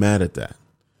even be mad at that.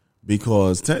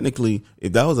 Because technically,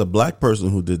 if that was a black person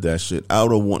who did that shit, I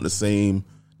would have wanted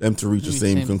them to reach the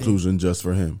same conclusion just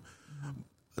for him.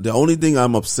 The only thing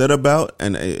I'm upset about,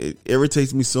 and it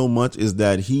irritates me so much, is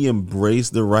that he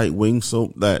embraced the right wing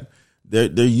so that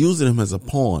they're using him as a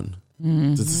pawn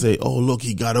to say, oh, look,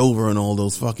 he got over on all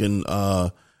those fucking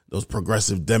those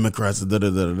progressive Democrats, da da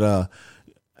da da.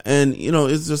 And you know,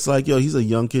 it's just like, yo, he's a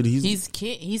young kid. He's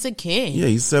a kid. Yeah,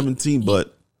 he's 17,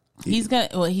 but he's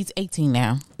 18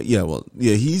 now. Yeah, well,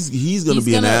 yeah, he's gonna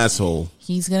be an asshole.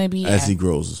 He's gonna be as he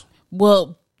grows.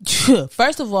 Well,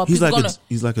 first of all, he's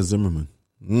like a Zimmerman.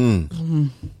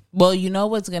 Well, you know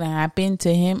what's going to happen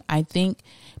to him? I think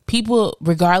people,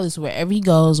 regardless wherever he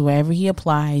goes, wherever he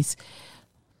applies,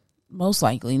 most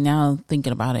likely, now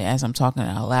thinking about it as I'm talking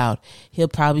out loud, he'll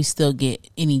probably still get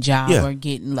any job or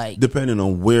getting like, depending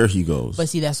on where he goes. But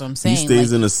see, that's what I'm saying. He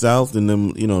stays in the South, and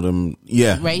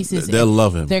races, they'll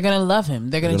love him. They're gonna love him.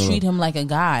 They're gonna treat him like a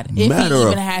god if he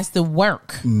even has to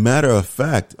work. Matter of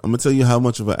fact, I'm gonna tell you how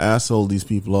much of an asshole these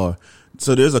people are.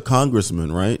 So there's a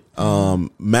congressman, right?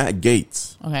 Matt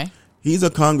Gaetz. Okay. He's a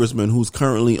congressman who's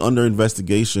currently under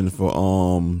investigation for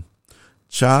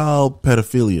child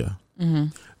pedophilia. Mm-hmm.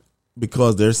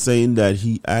 Because they're saying that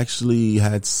he actually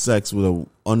had sex with an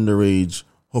underage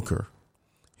hooker.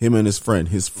 Him and his friend.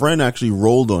 His friend actually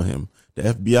rolled on him. The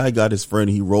FBI got his friend.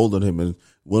 He rolled on him and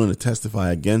willing to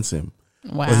testify against him.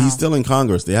 Wow. But he's still in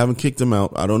Congress. They haven't kicked him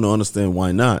out. I don't understand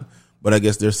why not. But I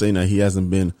guess they're saying that he hasn't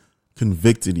been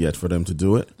convicted yet for them to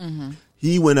do it. Mm-hmm.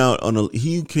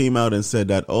 He came out and said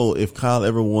that, if Kyle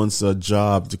ever wants a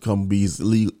job to come be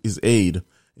his aide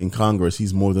in Congress,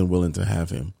 he's more than willing to have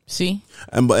him. See?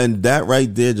 And that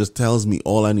right there just tells me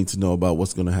all I need to know about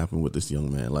what's going to happen with this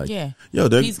young man. Like,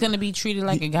 he's going to be treated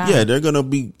like a guy. Yeah, they're going to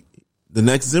be the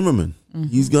next Zimmerman. Mm-hmm.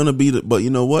 He's going to be but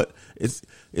you know what?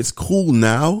 It's cool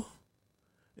now.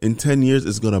 In 10 years,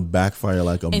 it's going to backfire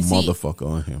like a motherfucker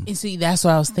on him. And see, that's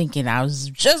what I was thinking. I was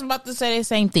just about to say the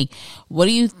same thing. What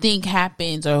do you think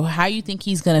happens, or how you think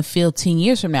he's going to feel 10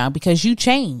 years from now? Because you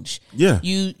change. Yeah.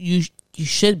 You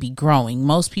should be growing.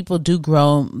 Most people do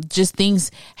grow. Just things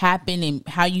happen, and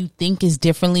how you think is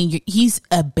differently. He's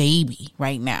a baby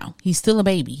right now. He's still a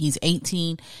baby. He's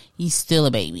 18. He's still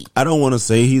a baby. I don't want to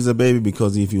say he's a baby,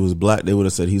 because if he was black, they would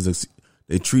have said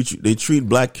they treat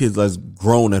black kids as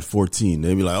grown at 14.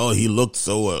 They'd be like, oh, he looked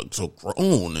so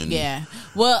grown. And yeah.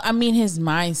 Well, I mean, his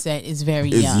mindset is very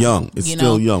young. It's young. It's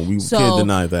still young. We can't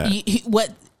deny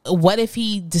that. What if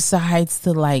he decides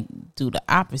to like do the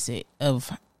opposite of,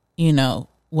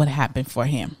 what happened for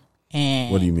him?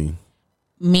 And what do you mean?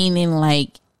 Meaning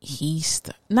like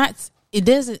it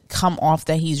doesn't come off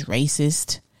that he's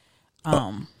racist.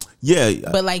 Yeah.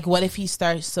 But like, what if he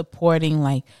starts supporting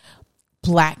like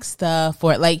black stuff,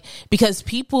 or like, because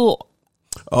people.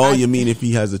 Oh, you mean if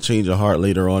he has a change of heart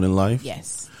later on in life?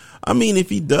 Yes. I mean, if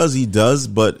he does, he does,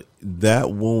 but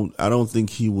that won't. I don't think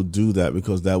he will do that,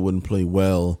 because that wouldn't play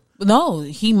well. No,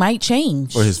 he might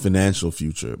change for his financial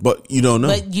future, but you don't know.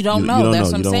 But you don't know.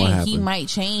 That's what I'm saying. He might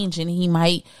change, and he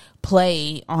might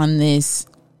play on this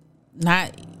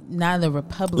not the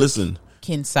Republican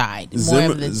side.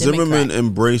 More of the Zimmerman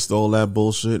embraced all that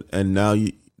bullshit, and now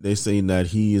they're saying that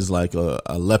he is like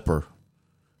a leper.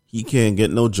 He can't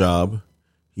get no job.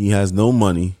 He has no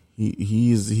money.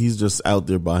 He's just out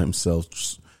there by himself.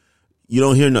 You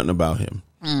don't hear nothing about him.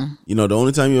 You know, the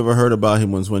only time you ever heard about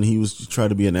him was when he was trying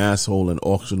to be an asshole and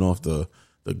auction off the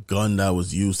gun that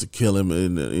was used to kill him.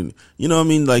 And you know what I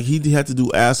mean? Like, he had to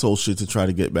do asshole shit to try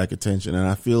to get back attention. And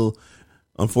I feel,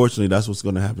 unfortunately, that's what's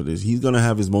going to happen. Is he's going to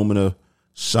have his moment of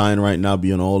shine right now,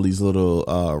 be on all these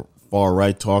little far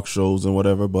right talk shows and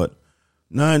whatever. But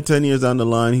 9-10 years down the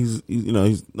line, he's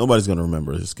nobody's going to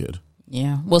remember this kid.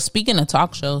 Yeah. Well, speaking of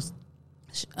talk shows,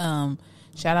 shout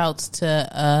outs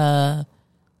to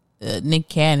Nick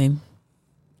Cannon.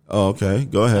 Oh, okay.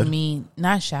 Go ahead. I mean,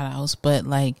 not shout outs, but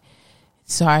like,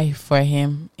 sorry for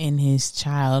him and his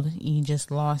child. He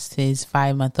just lost his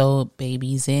 5-month-old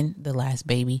baby. He's in the last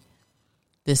baby.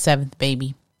 The 7th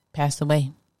baby passed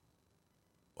away.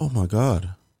 Oh my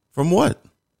God. From what?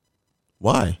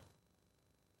 Why?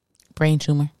 Brain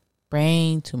tumor.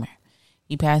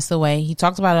 He passed away. He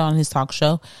talked about it on his talk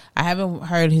show. I haven't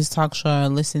heard his talk show or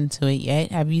listened to it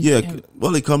yet. Have you? Yeah,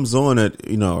 well, it comes on at,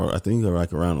 I think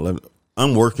like around 11.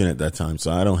 I'm working at that time,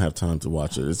 so I don't have time to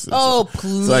watch it. Please.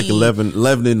 It's like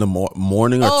 11 in the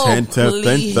morning or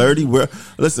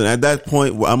 10:30. Listen, at that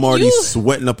point, I'm already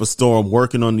sweating up a storm,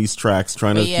 working on these tracks,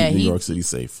 trying to keep New York City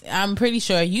safe. I'm pretty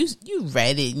sure you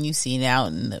read it and you seen it out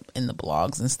in the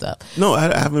blogs and stuff. No,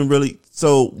 I haven't really.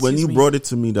 So when you brought it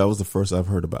to me, that was the first I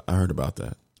heard about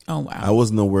that. Oh wow! I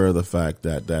wasn't aware of the fact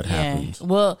that happened.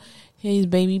 Well, his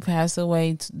baby passed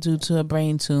away due to a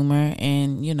brain tumor,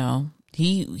 and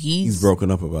he's broken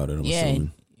up about it. I'm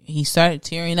assuming. He started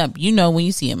tearing up. You know, when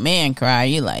you see a man cry,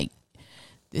 you're like,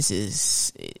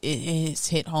 it's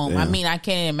hit home. Damn. I mean, I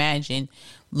can't imagine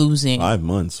losing 5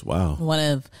 months. Wow.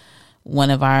 One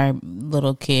of our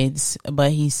little kids,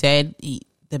 but he said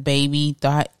the baby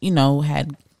thought, he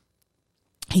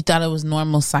thought it was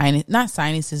normal not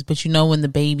sinuses, but when the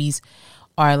babies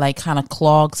are like kind of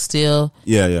clogged still.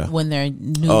 Yeah. When they're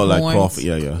newborns. Oh, like cough.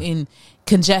 Yeah. And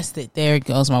congested. There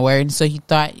goes my word. And so he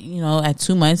thought, at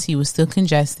 2 months he was still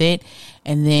congested.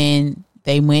 And then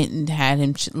they went and had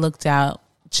him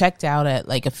checked out at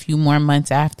like a few more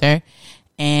months after.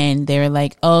 And they were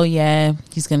like, oh yeah,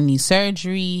 he's going to need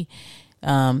surgery.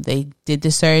 They did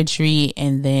the surgery,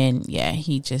 and then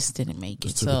he just didn't make it.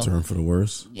 Just took a turn for the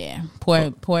worse. Yeah,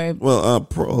 poor. Well,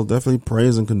 definitely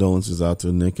praise and condolences out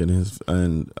to Nick and his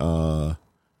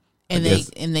his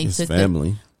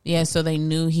family. So they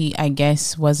knew he, I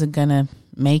guess, wasn't gonna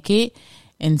make it,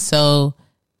 and so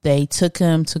they took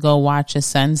him to go watch a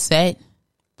sunset,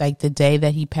 like the day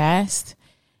that he passed.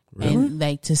 Really? And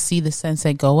like to see the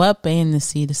sunset go up and to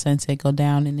see the sunset go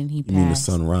down, and then he passed. You mean the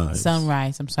sunrise?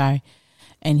 Sunrise. I'm sorry.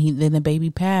 And then the baby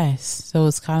passed, so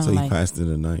it's kind of like he passed in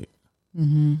the night.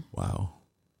 Mm-hmm. Wow.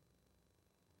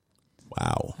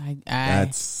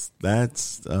 That's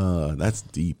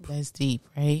deep. That's deep,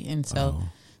 right? And so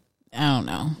I don't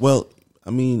know. Well,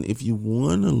 I mean, if you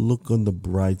want to look on the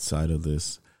bright side of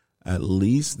this, at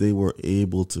least they were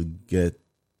able to get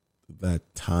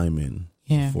that time in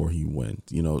before he went.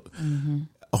 Mm-hmm.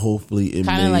 Hopefully it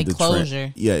kind of made like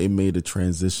closure. It made the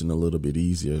transition a little bit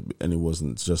easier, and it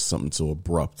wasn't just something so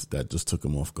abrupt that just took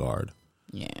him off guard.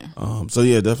 Yeah. So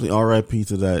definitely R.I.P.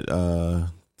 to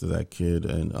that kid,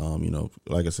 and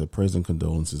like I said, praise and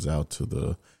condolences out to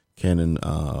the Cannon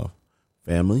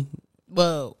family.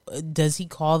 Well, does he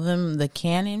call them the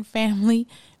Cannon family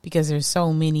because there's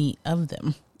so many of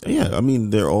them? Yeah, I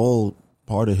mean they're all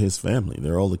part of his family.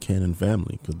 They're all the Cannon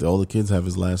family because all the kids have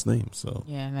his last name. So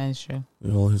yeah, that is true.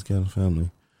 They're all his Cannon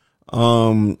family.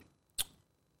 Well,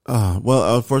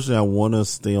 unfortunately, I want to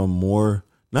stay on more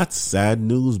not sad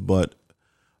news, but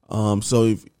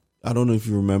so I don't know if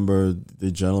you remember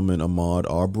the gentleman Ahmaud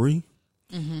Arbery.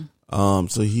 Mm-hmm.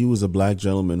 So he was a black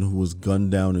gentleman who was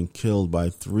gunned down and killed by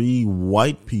 3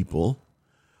 white people.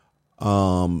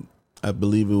 I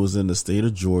believe it was in the state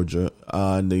of Georgia,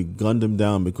 and they gunned him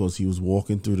down because he was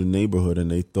walking through the neighborhood, and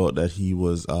they thought that he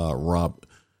was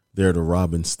there to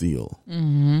rob and steal.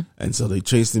 Mm-hmm. And so they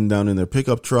chased him down in their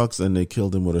pickup trucks, and they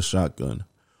killed him with a shotgun.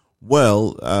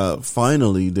 Well,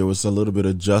 finally, there was a little bit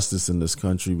of justice in this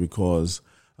country because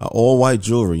all white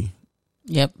jewelry.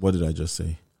 Yep. What did I just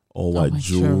say? All white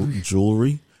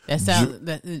jewelry. That sounds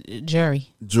jury.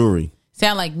 Jewelry.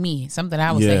 Sound like me. Something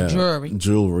I would say. Jewelry.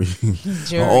 Jewelry.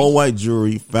 All white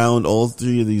jury found all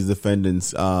 3 of these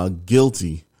defendants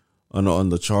guilty on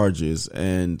the charges,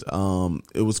 and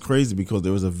it was crazy because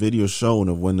there was a video shown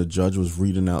of when the judge was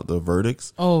reading out the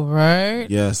verdicts. Oh, right.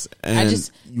 Yes, and I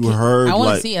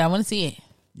want to see it. I want to see it.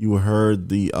 You heard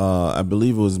the I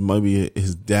believe it was maybe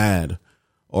his dad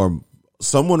or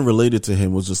someone related to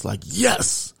him was just like,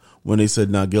 yes. when they said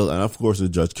not guilty. And of course the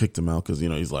judge kicked him out because,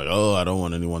 he's like, oh, I don't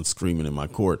want anyone screaming in my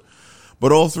court.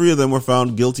 But all three of them were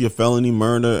found guilty of felony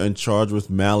murder and charged with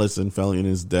malice and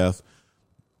felonious death.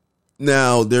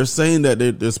 Now, they're saying that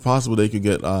it's possible they could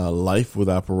get life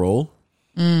without parole.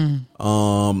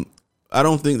 I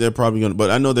don't think they're probably going to,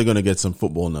 but I know they're going to get some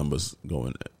football numbers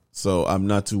going. So I'm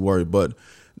not too worried. But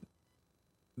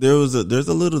there's a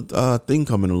little thing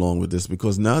coming along with this,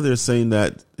 because now they're saying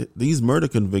that these murder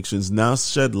convictions now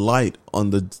shed light on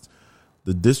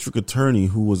the district attorney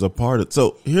who was a part of.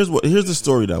 So here's the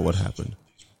story that what happened,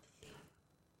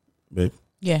 babe.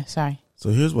 Yeah, sorry. So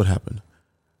here's what happened.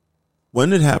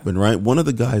 When it happened, right, one of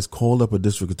the guys called up a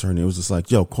district attorney. It was just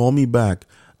like, yo, call me back.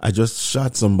 I just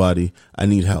shot somebody. I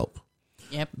need help.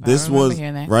 Yep. This was,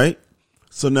 right?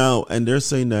 So now, and they're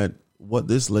saying that what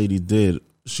this lady did,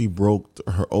 she broke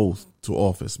her oath to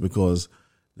office, because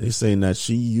they're saying that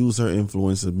she used her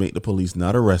influence to make the police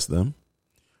not arrest them,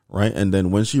 right? And then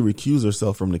when she recused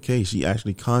herself from the case, she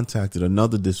actually contacted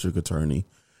another district attorney,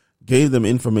 gave them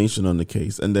information on the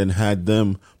case, and then had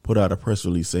them put out a press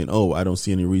release saying, oh, I don't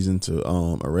see any reason to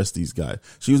arrest these guys.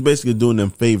 She was basically doing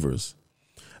them favors.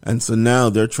 And so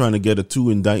now they're trying to get a 2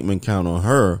 indictment count on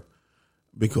her,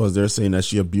 because they're saying that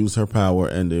she abused her power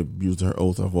and they abused her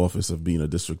oath of office of being a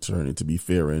district attorney to be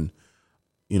fair and,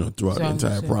 throughout the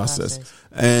entire process.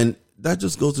 And that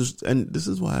just goes to, and this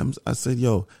is why I said,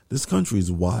 yo, this country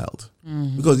is wild,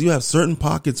 because you have certain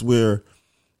pockets where,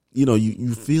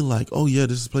 you feel like, oh yeah,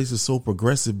 this place is so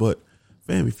progressive, but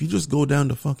fam, if you just go down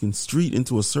the fucking street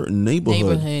into a certain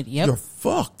neighborhood, yep, you're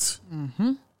fucked.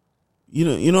 You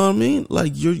know what I mean?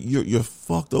 Like you're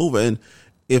fucked over. And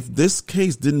if this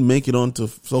case didn't make it onto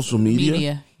social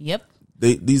media, yep,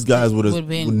 these guys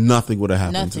nothing would have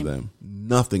happened to them.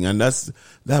 Nothing. And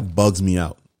that bugs me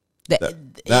out.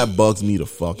 That bugs me the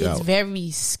fuck out. It's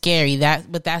very scary.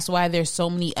 But that's why there's so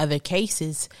many other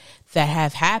cases that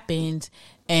have happened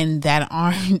and that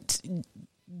aren't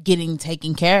getting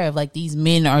taken care of. Like, these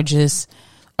men are just,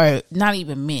 or not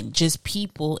even men, just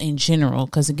people in general,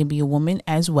 because it can be a woman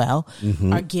as well,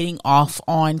 are getting off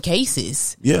on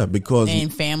cases. Yeah,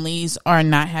 and families are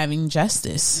not having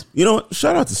justice. You know what?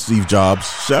 Shout out to Steve Jobs.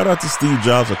 Shout out to Steve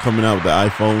Jobs for coming out with the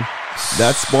iPhone.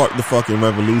 That sparked the fucking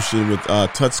revolution with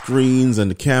touch screens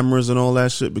and the cameras and all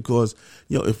that shit. Because,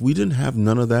 if we didn't have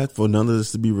none of that, for none of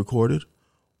this to be recorded,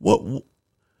 what?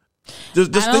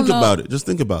 Just think about it. Just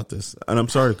think about this. And I'm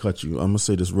sorry to cut you. I'm going to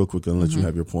say this real quick and let you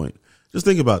have your point. Just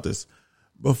think about this.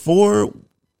 Before,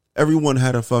 everyone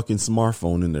had a fucking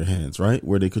smartphone in their hands, right?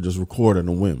 Where they could just record on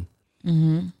a whim.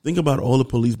 Think about all the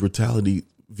police brutality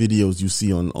videos you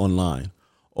see online.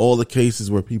 All the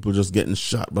cases where people just getting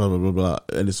shot, blah, blah, blah, blah,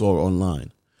 and it's all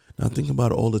online. Now think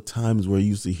about all the times where you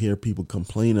used to hear people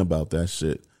complain about that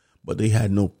shit, but they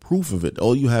had no proof of it.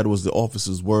 All you had was the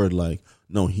officer's word, like,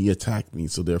 no, he attacked me,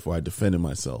 so therefore I defended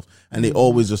myself. And they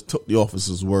always just took the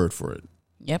officer's word for it.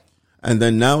 Yep. And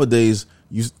then nowadays,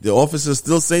 the officer's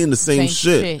still saying the same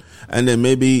shit. And then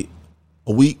maybe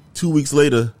a week, 2 weeks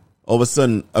later, all of a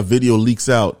sudden a video leaks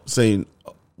out saying,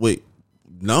 wait,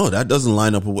 no, that doesn't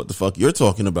line up with what the fuck you're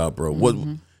talking about, bro. What,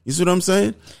 you see what I'm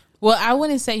saying? Well, I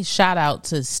wouldn't say shout out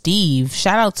to Steve.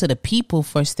 Shout out to the people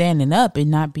for standing up and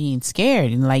not being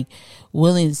scared and like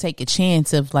willing to take a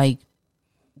chance of like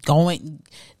going.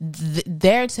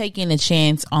 They're taking a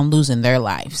chance on losing their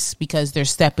lives because they're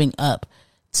stepping up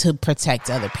to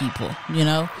protect other people,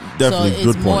 Definitely.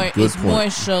 So it's more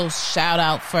so shout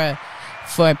out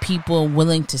for people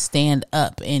willing to stand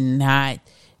up and not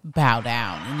bow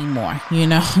down anymore.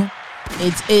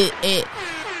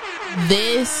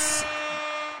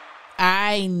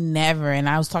 I never, and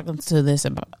I was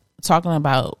talking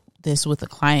about this with a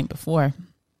client before.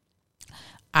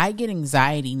 I get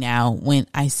anxiety now when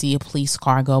I see a police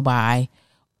car go by,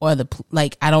 or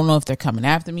I don't know if they're coming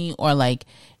after me, or like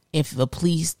if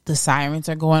the sirens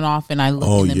are going off, and I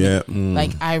look in the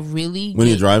like I really when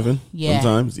you're driving,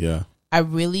 sometimes, I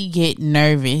really get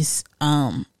nervous,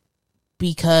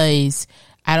 because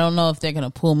I don't know if they're gonna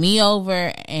pull me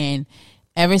over. And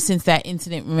ever since that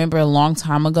incident, remember a long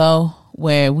time ago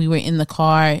where we were in the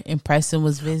car and Preston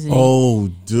was visiting. Oh,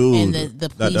 dude, and the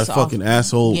police that fucking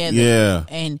asshole,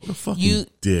 and you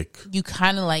dick. You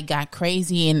kind of like got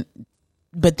crazy,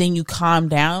 but then you calm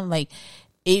down. Like,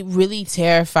 it really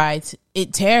terrifies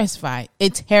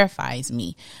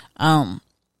me.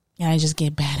 And I just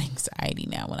get bad anxiety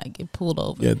now when I get pulled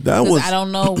over. Yeah, I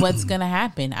don't know what's gonna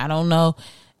happen. I don't know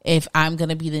if I'm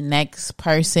gonna be the next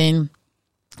person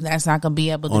that's not gonna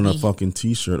be able to on a fucking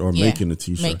t-shirt or making a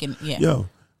t-shirt. Yo,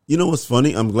 you know what's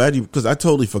funny? I'm glad because I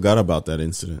totally forgot about that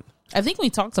incident. I think we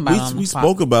talked about it. We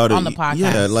spoke about it on the podcast.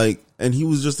 Yeah, like, and he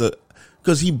was just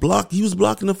because he was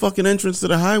blocking the fucking entrance to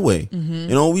the highway,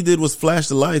 and all we did was flash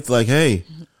the lights, like, hey.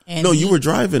 And no, you were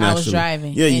driving. Actually, I was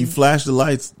driving. Yeah, you flashed the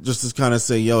lights just to kind of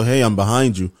say, "Yo, hey, I'm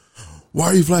behind you." Why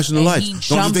are you flashing the lights?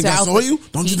 Don't you think I saw you?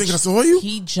 Don't you think I saw you?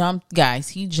 He jumped, guys.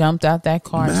 He jumped out that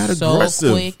car so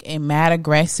quick and mad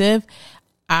aggressive.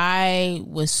 And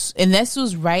this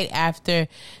was right after.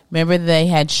 Remember, they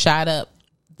had shot up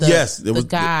the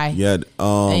guy. Yeah,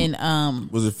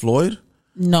 and was it Floyd?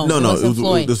 No.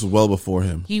 Floyd. This was well before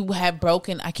him. He had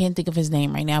broken. I can't think of his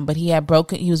name right now, but he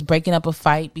was breaking up a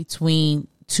fight between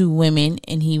two women,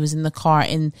 and he was in the car,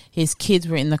 and his kids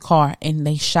were in the car, and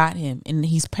they shot him, and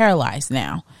he's paralyzed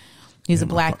now. He's a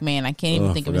black man. I can't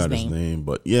even think of his name.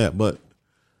 But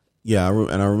I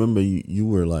remember you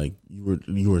were like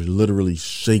you were literally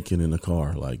shaking in the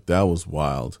car, like that was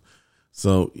wild.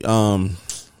 So,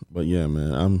 but yeah,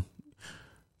 man,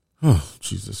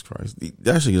 Jesus Christ,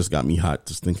 that actually just got me hot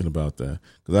just thinking about that,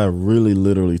 because I really,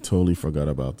 literally, totally forgot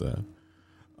about that.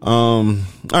 All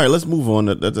right, let's move on.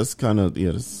 That's kind of,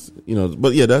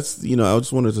 but yeah, that's, I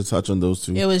just wanted to touch on those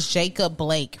two. It was Jacob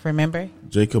Blake, remember?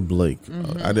 Jacob Blake.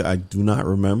 Mm-hmm. I do not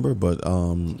remember, but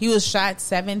he was shot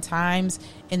 7 times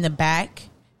in the back,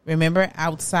 remember,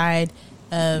 outside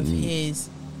of his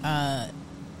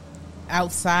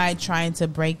outside trying to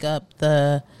break up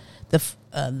the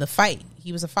fight.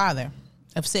 He was a father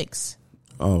of 6.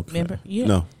 Oh, okay. Remember?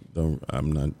 Yeah. No,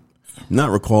 I'm not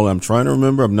recalling. I'm trying to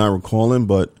remember. I'm not recalling,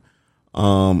 but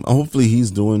hopefully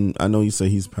he's doing. I know you say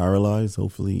he's paralyzed.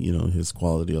 Hopefully, his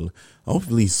quality.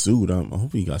 Hopefully he's sued. I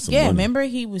hope he got some. Yeah, money. Remember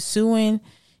he was suing.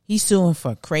 He's suing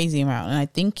for a crazy amount, and I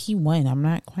think he won. I'm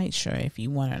not quite sure if he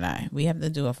won or not. We have to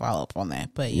do a follow up on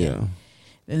that. But yeah.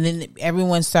 And then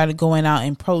everyone started going out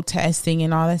and protesting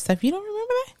and all that stuff. You don't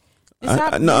remember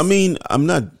that? No, I mean, I'm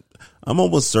not. I'm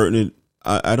almost certain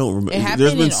I don't remember.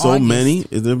 There's been so many.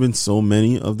 There've been so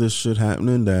many of this shit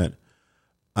happening that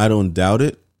I don't doubt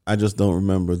it. I just don't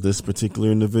remember this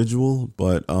particular individual.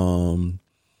 But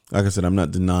like I said, I'm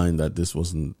not denying that this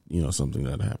wasn't something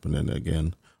that happened. And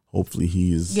again, hopefully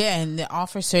he is. Yeah, and the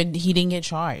officer, he didn't get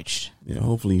charged. Yeah,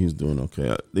 hopefully he's doing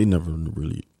okay. They never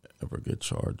really ever get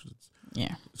charged.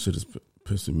 Yeah, shit is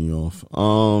pissing me off.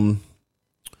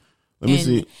 Let me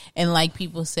see. And like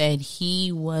people said,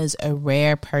 he was a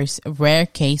rare case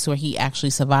where he actually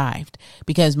survived,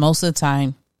 because most of the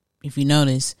time, if you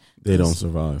notice, they don't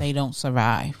survive. They don't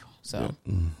survive. So,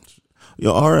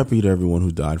 RIP to everyone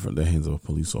who died from the hands of a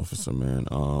police officer, man.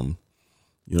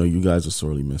 You guys are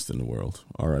sorely missed in the world.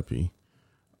 RIP.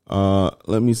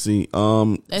 Let me see.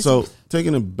 So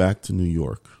taking it back to New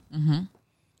York. Mm-hmm.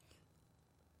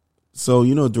 So,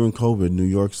 during COVID, New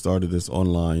York started this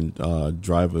online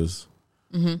driver's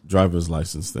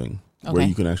license thing, where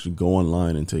you can actually go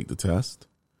online and take the test.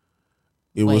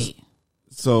 Wait,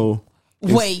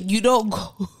 you don't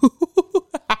go.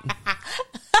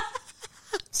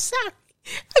 Sorry.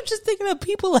 I'm just thinking of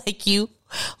people like you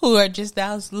who are just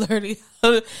now learning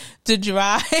how to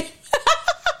drive.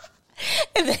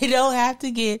 And they don't have to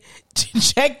get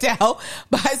checked out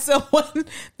by someone.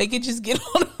 They can just get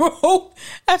on the road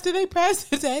after they pass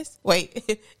the test.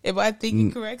 Wait, am I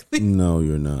thinking correctly? No,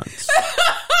 you're not.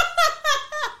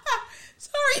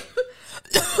 Sorry.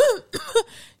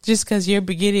 Just because your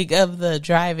beginning of the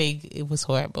driving, it was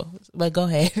horrible. But go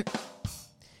ahead.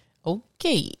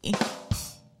 Okay.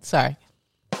 Sorry.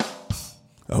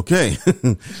 Okay.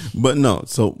 But no,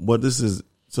 so what this is,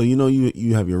 so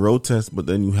you have your road test, but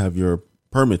then you have your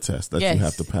permit test that you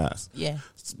have to pass. Yeah.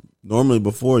 Normally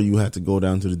before, you had to go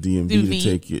down to the DMV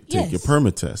to take your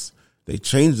permit test. They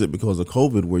changed it because of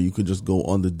COVID, where you could just go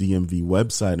on the DMV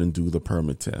website and do the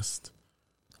permit test.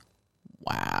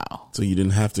 Wow. So you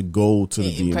didn't have to go to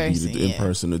the DMV in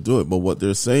person to do it. But what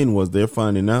they're saying was they're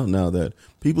finding out now that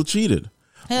people cheated.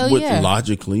 Hell yeah.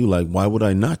 Logically, like, why would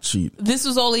I not cheat? This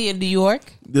was only in New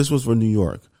York? This was for New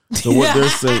York. So what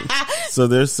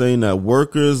they're saying that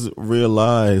workers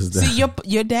realize that. See,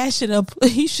 your dad should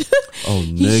he should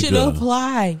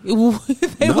apply.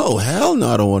 No, hell no,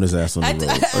 I don't want his ass on the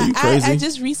road. Are you crazy? I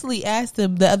just recently asked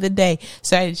him the other day.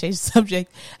 Sorry to change the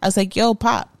subject. I was like, yo,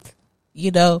 Pop,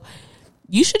 you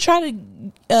should try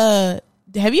to,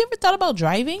 have you ever thought about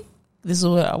driving? This is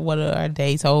one of our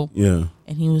days home. Yeah.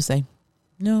 And he was like,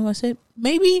 no. I said,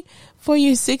 maybe for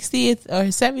your 60th or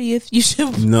 70th, you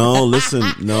should. No, listen.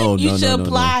 No, you should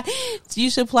apply. No. You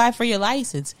should apply for your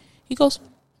license. He goes,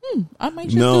 I might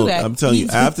just do that. No, I'm telling you,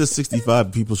 after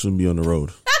 65, people shouldn't be on the road.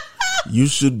 You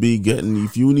should be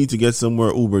if you need to get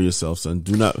somewhere, Uber yourself, son.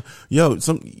 Do not, you've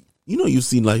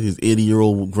seen like these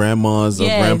 80-year-old grandmas or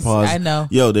grandpas. I know.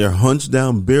 They're hunched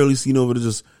down, barely seen over to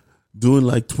just doing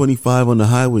like 25 on the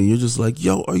highway. You're just like,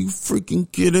 yo, are you freaking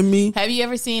kidding me? Have you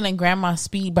ever seen a grandma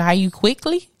speed by you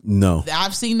quickly? No.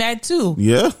 I've seen that too.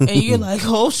 Yeah. And you're like,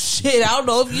 oh shit, I don't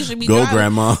know if you should be Go, driving.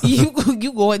 grandma. You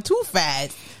going too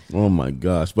fast. Oh my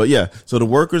gosh. But yeah, so the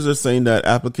workers are saying that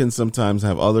applicants sometimes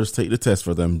have others take the test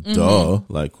for them. Duh.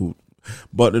 Like who?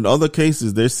 But in other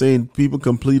cases, they're saying people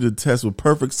completed tests with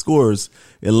perfect scores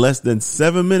in less than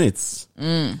 7 minutes.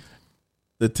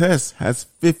 The test has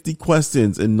 50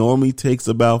 questions and normally takes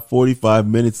about 45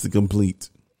 minutes to complete.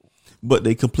 But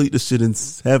they complete the shit in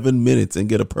 7 minutes and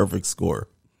get a perfect score.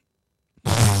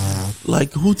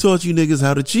 Like, who taught you niggas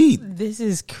how to cheat? This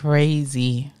is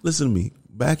crazy. Listen to me.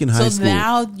 Back in high school. So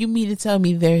now you mean to tell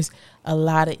me there's a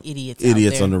lot of idiots out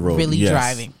there on the road. really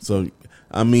driving. So,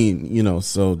 I mean,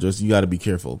 so just you got to be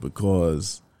careful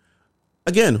because,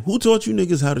 again, who taught you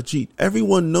niggas how to cheat?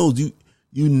 Everyone knows you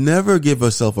never give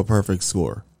yourself a perfect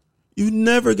score. You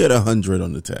never get 100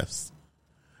 on the test.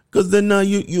 Because then now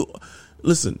you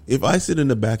listen, if I sit in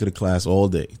the back of the class all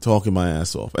day talking my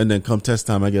ass off and then come test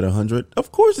time I get 100,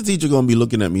 of course the teacher going to be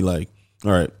looking at me like,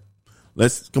 all right,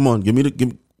 come on,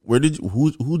 where did you,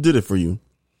 who did it for you?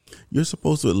 You're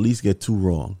supposed to at least get 2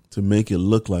 wrong to make it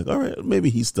look like, all right, maybe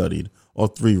he studied, or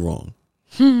 3 wrong.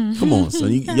 Come on,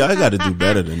 son. Y'all got to do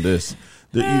better than this.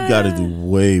 You got to do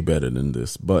way better than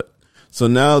this. But so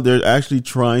now they're actually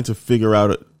trying to figure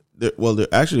out. They're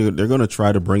going to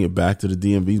try to bring it back to the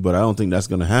DMVs, but I don't think that's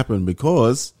going to happen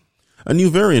because a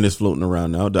new variant is floating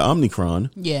around now, the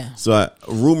Omicron. Yeah. So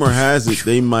rumor has it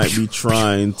they might be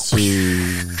trying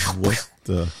to. What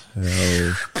the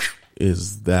hell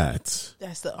is that?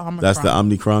 That's the Omicron. That's the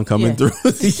Omicron coming through.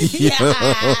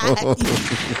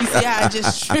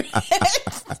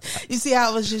 You see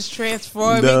how it was just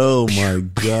transforming? Oh my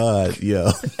God.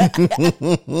 Yeah.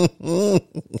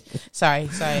 Sorry.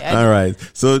 All right.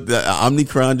 So the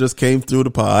Omicron just came through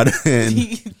the pod and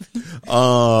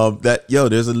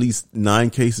there's at least 9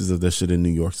 cases of that shit in New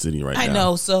York City right now. I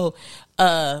know. So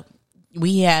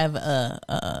we have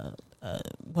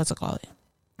what's it called?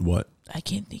 What? I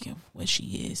can't think of what she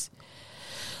is.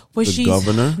 The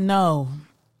governor? No.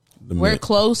 We're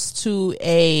close to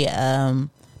a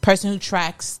person who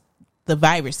tracks the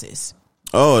viruses.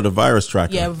 Oh, the virus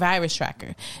tracker. Yeah, virus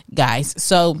tracker, guys.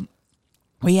 So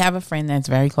we have a friend that's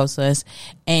very close to us,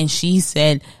 and she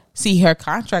said, see, her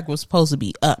contract was supposed to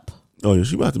be up. Oh, yeah,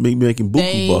 she about to be making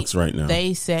buku bucks right now.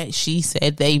 She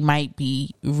said they might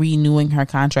be renewing her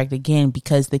contract again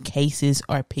because the cases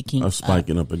are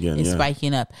spiking up again. It's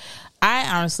spiking up.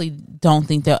 I honestly don't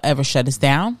think they'll ever shut us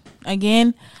down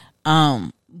again.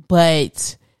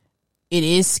 But it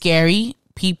is scary.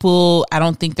 People, I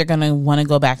don't think they're going to want to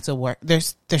go back to work. They're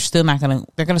still not going to,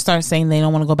 they're going to start saying they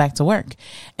don't want to go back to work.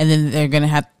 And then they're going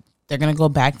to go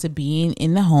back to being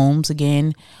in the homes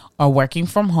again or working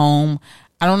from home.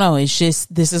 I don't know. It's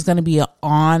just, this is going to be an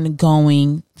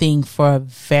ongoing thing for a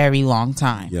very long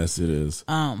time. Yes, it is.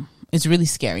 It's really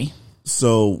scary.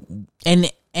 So, and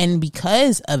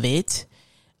because of it,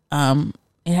 it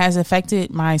has affected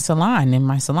my salon, and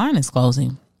my salon is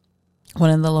closing. One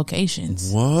of the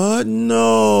locations. What?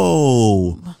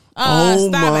 No.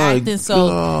 Stop acting so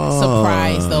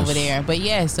surprised over there. But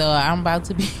yeah, so I'm about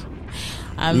to be.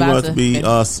 I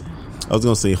was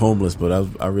gonna say homeless, but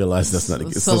I realized that's not the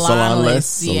case.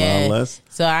 Salonless. Yeah. Salonless.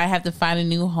 So I have to find a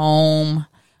new home.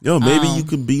 Yo, maybe you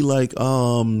could be like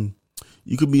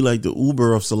the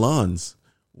Uber of salons,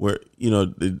 where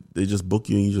they just book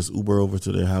you and you just Uber over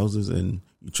to their houses and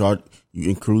you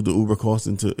include the Uber cost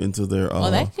into their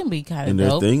that can be kind of their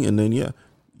dope. thing, and then you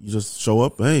just show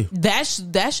up. Hey, that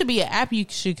should be an app you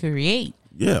should create.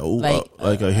 Yeah,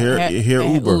 like a hair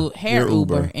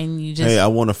Uber, and you just I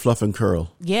want a fluff and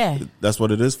curl. Yeah, that's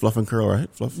what it is. Fluff and curl, right?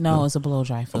 Fluff. No, it's a blow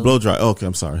dry. A blow dry. Okay,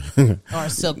 I'm sorry. Or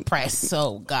silk press.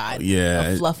 Oh God. Yeah,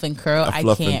 a fluff and curl. A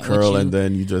fluff and curl, and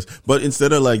then you just. But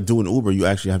instead of like doing Uber, you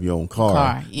actually have your own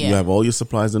car. Yeah. You have all your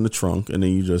supplies in the trunk, and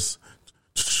then you just.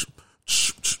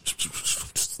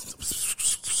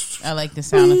 I like the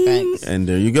sound effects. And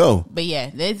there you go. But yeah,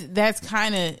 that's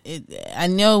kind of. I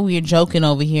know we're joking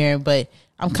over here, but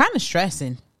I'm kind of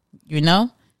stressing.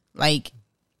 Like.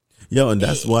 Yo, and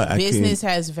that's why business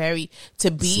has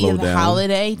to be in the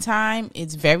holiday time.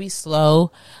 It's very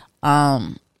slow,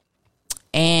 and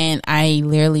I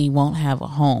literally won't have a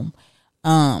home.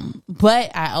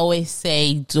 But I always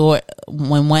say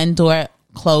when one door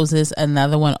closes,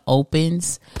 another one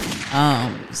opens.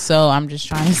 So I'm just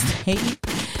trying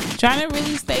to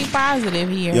really stay positive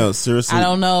here. Yo, seriously, I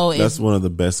don't know. That's one of the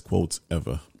best quotes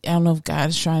ever. I don't know if God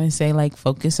is trying to say like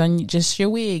focus on just your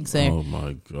wigs. Oh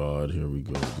my God, here we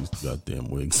go. These goddamn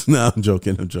wigs. No, I'm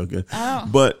joking.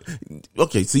 But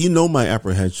okay, so you know my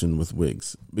apprehension with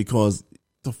wigs, because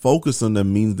to focus on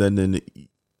them means that then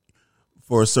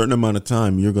for a certain amount of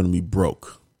time you're going to be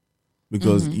broke,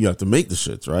 because you have to make the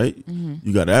shits, right?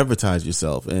 You got to advertise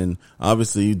yourself, and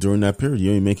obviously during that period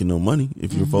you ain't making no money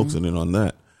if you're focusing in on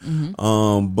that.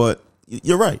 But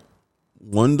you're right.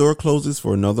 One door closes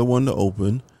for another one to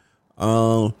open.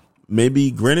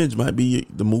 Maybe Greenwich might be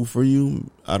the move for you.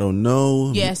 I don't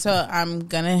know. Yeah, so I'm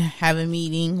going to have a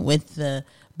meeting with the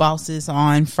bosses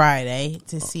on Friday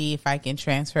to see if I can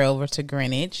transfer over to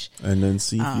Greenwich. And then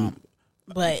see if you...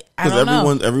 But I don't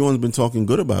know. Everyone's been talking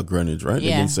good about Greenwich, right?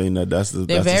 Yeah. They've been saying that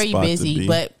they're very spot busy, to be.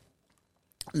 but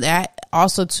that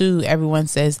also too, everyone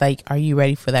says, like, are you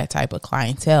ready for that type of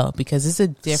clientele? Because it's a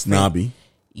different... Snobby.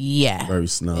 Yeah. Very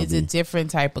snobby. It's a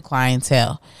different type of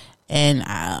clientele. And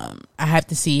I have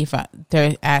to see if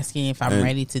they're asking if I'm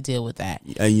ready to deal with that.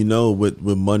 And you know, with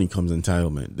money comes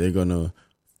entitlement. They're going to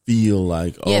feel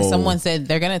like, yeah, someone said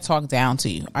they're going to talk down to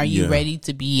you. Are you ready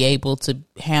to be able to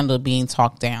handle being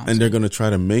talked down to? And they're going to try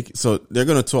to they're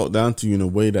going to talk down to you in a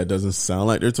way that doesn't sound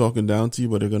like they're talking down to you,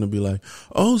 but they're going to be like,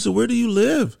 oh, so where do you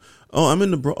live? Oh, I'm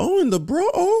in the Bronx. Oh, in the Bronx.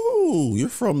 Oh, you're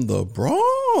from the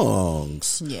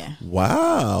Bronx. Yeah.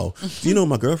 Wow. Do you know,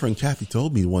 my girlfriend Kathy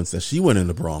told me once that she went in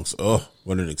the Bronx. Oh,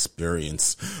 what an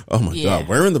experience. Oh, my God.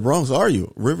 Where in the Bronx are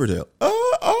you? Riverdale.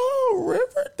 Oh,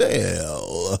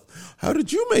 Riverdale. How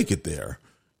did you make it there?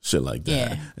 Shit like that.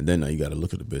 Yeah. And then now you got to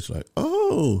look at the bitch like,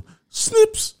 oh,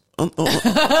 snips.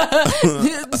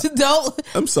 Don't.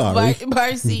 I'm sorry,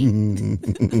 Marcy.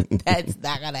 That's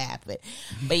not gonna happen.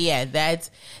 But yeah,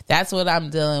 that's what I'm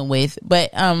dealing with.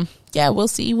 But yeah, we'll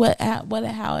see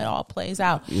how it all plays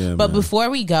out. Yeah, but man.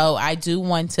 before we go, I do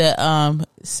want to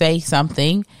say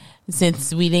something,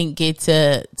 since we didn't get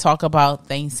to talk about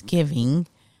Thanksgiving.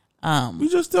 We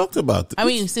just talked about this. I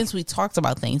mean, since we talked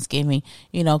about Thanksgiving,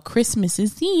 Christmas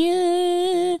is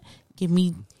here. Give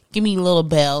me little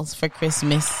bells for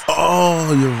Christmas.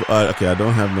 Oh, you're okay. I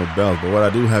don't have no bells, but what I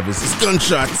do have is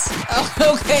gunshots.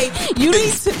 Oh, okay,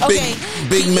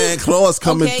 big man claws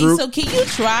coming through. So can you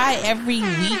try every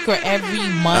week or every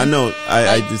month? I know.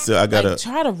 I gotta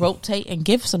try to rotate and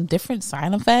give some different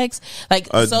sound effects.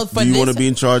 So for do you want to be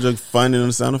in charge of finding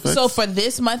the sound effects? So for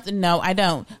this month, no, I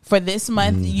don't. For this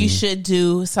month, you should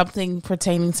do something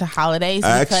pertaining to holidays.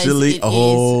 Actually, because it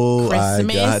is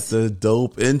Christmas. I got the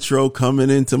dope intro coming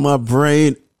into my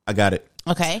brain. I got it.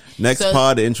 Okay. Next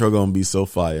pod, the intro gonna be so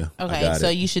fire. Okay, so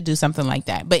you should do something like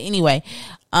that. But anyway,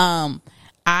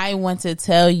 I want to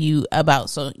tell you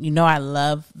about, I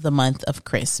love the month of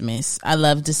Christmas. I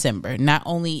love December. Not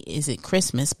only is it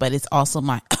Christmas, but it's also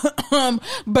my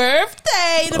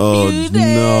birthday in a few days.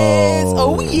 No.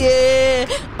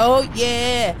 Oh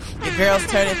yeah. Your girl's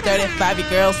turning 35. Your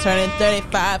girl's turning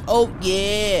 35. Oh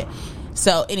yeah.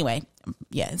 So anyway,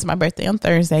 yeah, it's my birthday on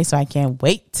Thursday, so I can't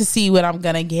wait to see what I'm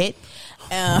gonna get.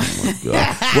 Oh my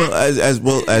God.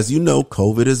 Well, as you know,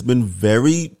 COVID has been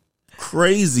very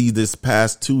crazy this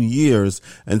past 2 years,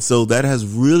 and so that has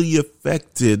really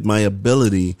affected my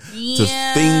ability to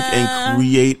think and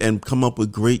create and come up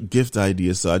with great gift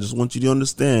ideas. So I just want you to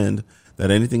understand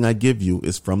that anything I give you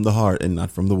is from the heart and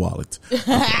not from the wallet.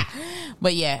 Okay.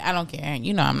 But yeah, I don't care.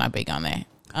 I'm not big on that.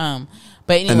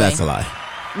 But anyway, and that's a lie.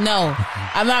 No,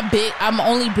 I'm not big. I'm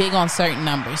only big on certain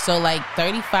numbers. So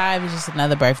 35 is just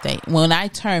another birthday. When I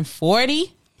turn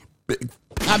 40,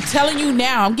 I'm telling you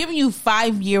now, I'm giving you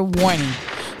 5-year warning.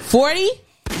 40, it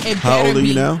better be. How old are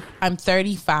you now? I'm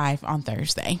 35 on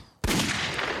Thursday.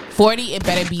 40, it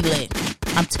better be lit.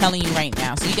 I'm telling you right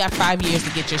now. So you got 5 years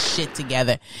to get your shit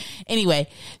together. Anyway,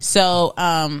 so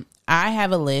I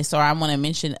have a list, or I want to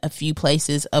mention a few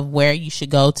places of where you should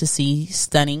go to see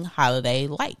stunning holiday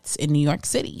lights in New York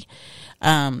City.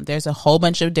 There's a whole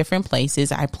bunch of different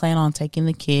places. I plan on taking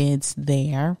the kids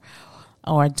there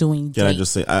or doing. Can I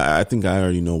just say, I think I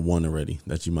already know one already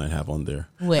that you might have on there.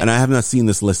 Where? And I have not seen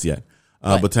this list yet.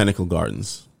 Botanical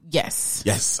Gardens. Yes.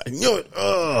 Yes, I knew it.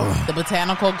 Ugh. The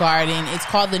Botanical Garden. It's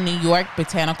called the New York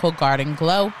Botanical Garden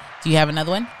Glow. Do you have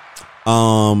another one?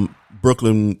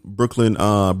 Brooklyn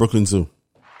Zoo.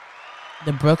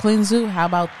 The Brooklyn Zoo? How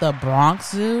about the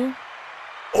Bronx Zoo?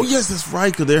 Oh yes, that's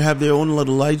right. Cause they have their own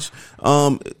little lights.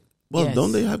 Well, yes.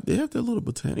 Don't they have? They have their little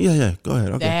botanical. Yeah. Go ahead.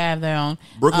 Okay. They have their own.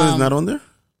 Brooklyn is not on there.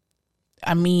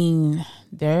 I mean,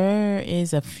 there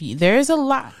is a few. There is a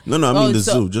lot. No. I mean the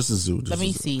zoo. Just the zoo. Let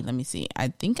me see. I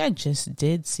think I just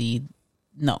did see.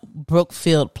 No,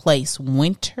 Brookfield Place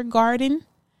Winter Garden.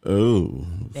 Oh,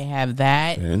 they have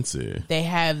that. Fancy. They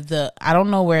have the. I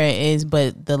don't know where it is,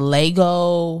 but the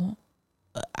Lego.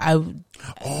 I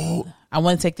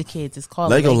want to take the kids. It's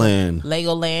called Legoland.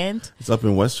 Legoland. It's up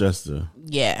in Westchester.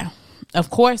 Yeah. of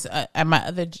course, at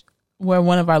my where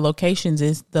one of our locations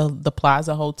is the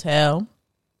Plaza Hotel.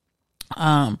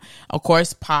 Of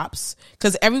course, Pops,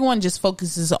 because everyone just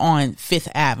focuses on Fifth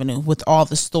Avenue with all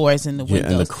the stores and the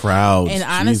windows and the crowds. And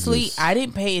honestly, Jesus. I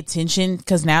didn't pay attention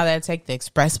because now that I take the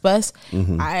express bus,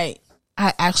 I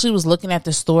actually was looking at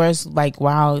the stores like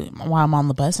while I'm on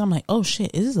the bus. I'm like, oh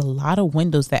shit, this is a lot of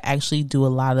windows that actually do a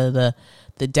lot of the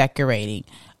decorating.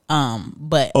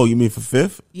 But you mean for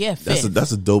Fifth? Yeah, Fifth.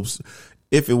 That's a dope.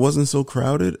 If it wasn't so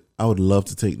crowded, I would love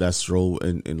to take that stroll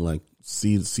and like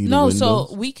see the windows. So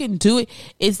we can do it.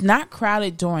 It's not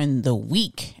crowded during the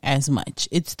week as much.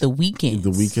 It's the weekends.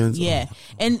 The weekends, yeah,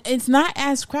 and it's not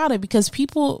as crowded because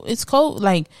it's cold.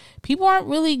 Like people aren't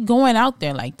really going out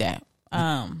there like that.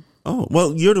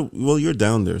 You're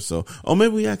down there, so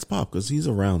maybe we ask Pop because he's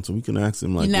around, so we can ask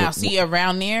him like.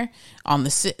 Around there on the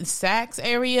Saks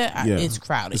area, it's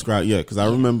crowded. It's crowded, yeah. Because I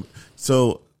remember.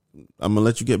 So I'm gonna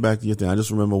let you get back to your thing. I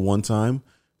just remember one time,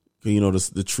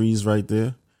 the trees right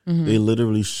there. They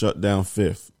literally shut down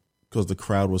Fifth because the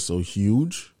crowd was so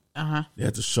huge. They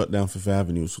had to shut down Fifth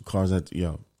Avenue, so cars had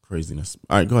to, craziness.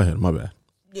 All right, go ahead. My bad.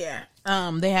 Yeah.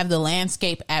 They have the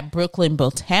landscape at Brooklyn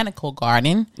Botanical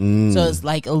Garden, so it's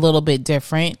like a little bit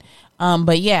different.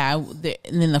 But yeah,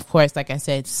 and then of course, like I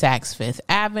said, Saks Fifth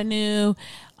Avenue.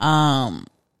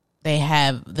 They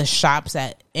have the shops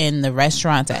and the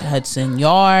restaurants at Hudson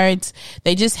Yards.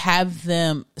 They just have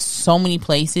them so many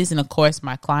places, and of course,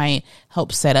 my client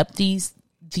helped set up these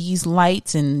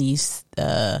lights and these.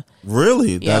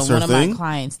 Really, that's her thing. One of my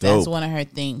clients. That's one of her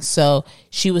things. So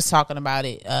she was talking about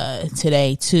it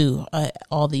today too.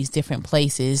 All these different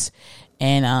places,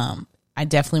 and I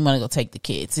definitely want to go take the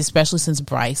kids, especially since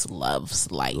Bryce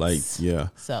loves lights. Lights, yeah.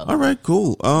 So all right,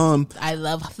 cool. I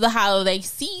love the holiday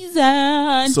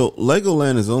season. So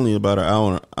Legoland is only about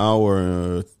an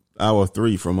hour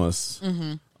 3 from us.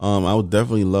 I would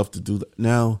definitely love to do that.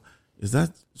 Now,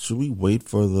 should we wait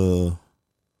for the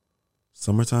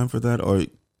summertime for that, or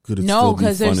could it still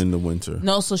be fun in the winter?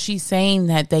 No, so she's saying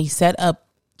that they set up.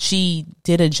 She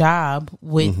did a job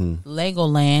with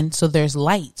Legoland, so there's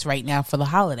lights right now for the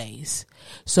holidays.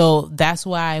 So that's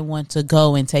why I want to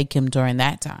go and take him during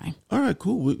that time. All right,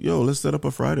 cool. Let's set up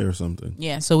a Friday or something.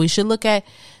 Yeah, so we should look at.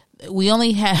 We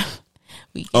only have.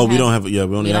 We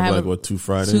only have like 2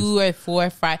 Fridays, 2 or 4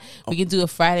 Fridays. We can do a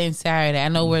Friday and Saturday. I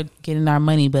know we're getting our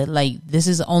money, but like this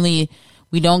is only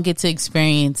we don't get to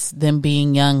experience them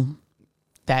being young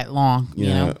that long.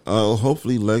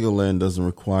 Hopefully Legoland doesn't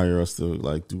require us to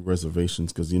like do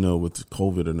reservations because with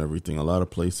COVID and everything, a lot of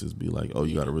places be like,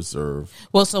 you got to reserve.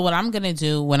 Well, so what I'm gonna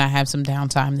do when I have some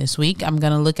downtime this week, I'm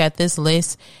gonna look at this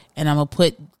list and I'm gonna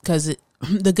put because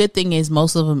the good thing is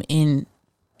most of them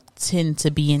tend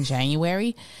to be in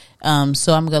January.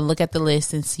 So I'm gonna look at the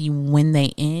list and see when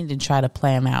they end and try to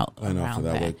plan out around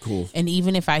that. Way. Cool. And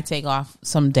even if I take off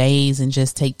some days and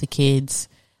just take the kids,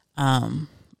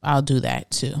 I'll do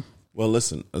that too. Well,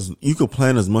 listen, you can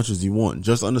plan as much as you want.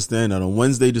 Just understand that on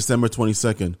Wednesday, December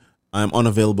 22nd, I'm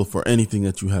unavailable for anything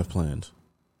that you have planned.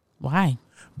 Why?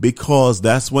 Because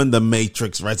that's when The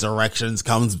Matrix Resurrections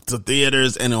comes to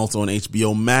theaters and also on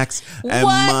HBO Max. And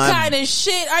what kind of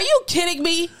shit? Are you kidding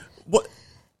me? What?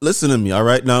 Listen to me, all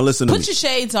right? Now listen to me. Put your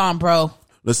shades on, bro.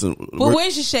 Listen. But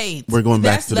where's your shades? We're going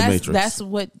back to The Matrix. That's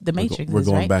what The Matrix is, We're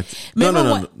going right? back.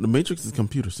 No. The Matrix is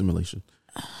computer simulation.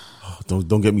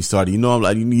 Don't get me started.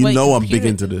 I'm big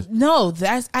into this. No,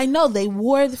 I know they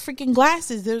wore the freaking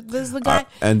glasses. There's the guy,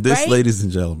 and this, right? Ladies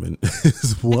and gentlemen,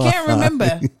 is why. I can't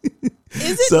remember.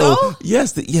 Is it though?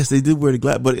 Yes, they did wear the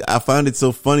glass. But I find it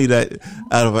so funny that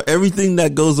out of everything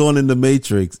that goes on in the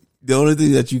Matrix, the only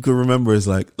thing that you can remember is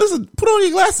like, listen, put on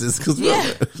your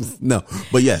glasses, no,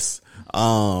 but yes.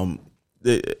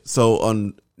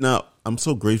 Now I'm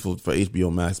so grateful for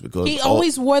HBO Max because he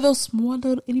always wore those small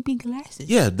little itty bitty glasses.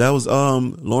 Yeah, that was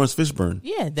Lawrence Fishburne.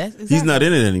 Yeah, that's exactly. He's not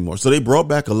in it anymore. So they brought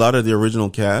back a lot of the original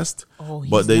cast. Oh,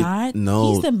 he's not?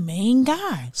 No, he's the main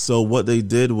guy. So what they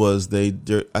did was they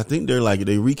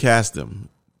recast him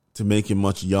to make him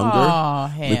much younger. Oh,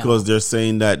 hell. Because they're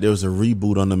saying that there was a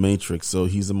reboot on the Matrix, so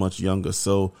he's a much younger.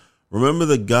 So remember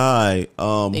the guy?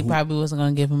 They probably wasn't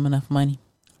going to give him enough money.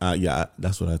 Yeah,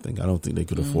 that's what I think. I don't think they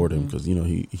could afford him because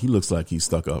he looks like he's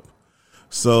stuck up.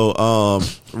 So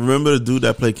remember the dude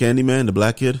that played Candyman, the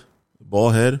black kid,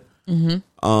 bald head.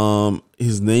 Mm-hmm.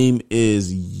 His name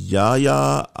is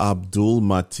Yahya Abdul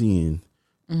Mateen.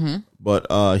 Mm-hmm.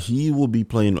 But he will be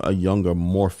playing a younger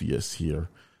Morpheus here.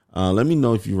 Let me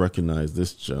know if you recognize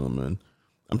this gentleman.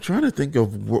 I'm trying to think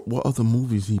of what other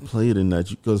movies he played in that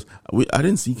because I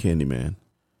didn't see Candyman.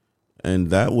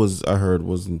 And that I heard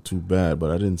wasn't too bad,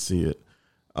 but I didn't see it.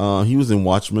 He was in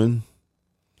Watchmen.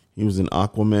 He was in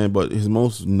Aquaman, but his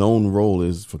most known role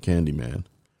is for Candyman.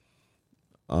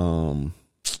 But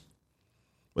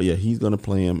yeah, he's gonna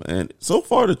play him, and so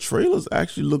far the trailers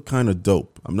actually look kind of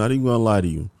dope. I'm not even gonna lie to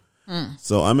you.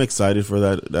 So I'm excited for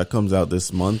that. That comes out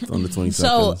this month on the 22nd.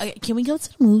 So can we go to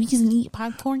the movies and eat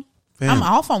popcorn? I'm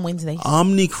off on Wednesdays.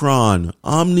 Omnicron.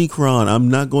 I'm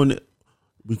not going to.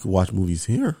 We could watch movies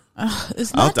here.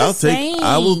 It's not the same.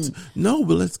 I will. No,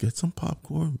 but let's get some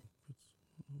popcorn.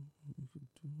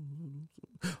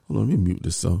 Hold on, let me mute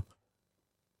this song.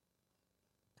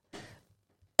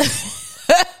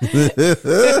 Okay.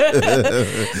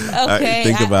 Right,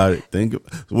 think about it.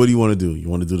 What do you want to do? You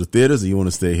want to do the theaters or you want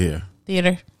to stay here?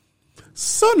 Theater.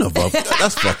 Son of a...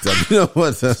 That's fucked up. You know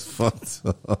what? That's fucked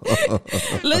up.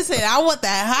 Listen, I want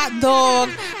that hot dog.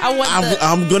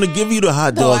 I'm going to give you the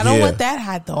hot dog I don't here. want that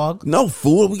hot dog. No,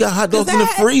 fool. We got hot dogs in the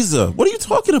freezer. What are you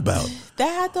talking about?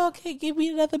 That hot dog can't give me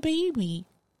another baby.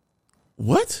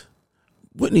 What?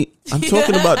 Whitney, I'm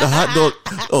talking about the hot dog.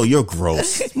 Oh, you're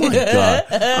gross. My God.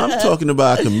 I'm talking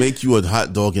about I can make you a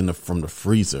hot dog from the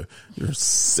freezer. You're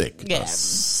sick. Yeah. A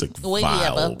sick,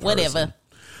 Whatever. Person.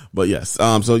 But yes.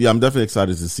 So yeah, I'm definitely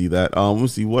excited to see that. We'll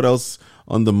see what else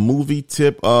on the movie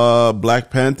tip. Black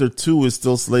Panther 2 is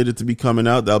still slated to be coming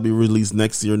out. That'll be released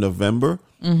next year, November.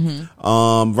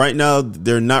 Mm-hmm. Right now,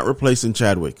 they're not replacing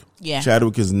Chadwick. Yeah.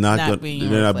 Chadwick is not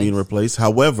being replaced.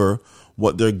 However,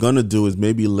 what they're gonna do is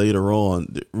maybe later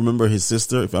on. Remember his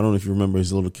sister? I don't know if you remember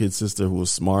his little kid sister who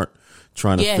was smart,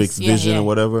 trying to fix Vision or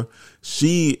whatever.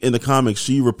 She in the comics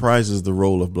she reprises the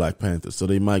role of Black Panther, so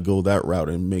they might go that route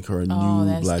and make her a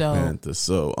new Black Panther.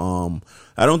 So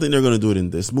I don't think they're gonna do it in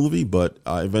this movie, but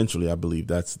eventually I believe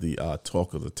that's the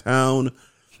talk of the town.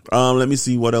 Let me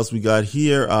see what else we got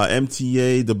here.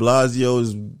 MTA De Blasio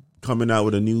is coming out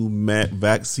with a new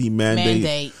vaccine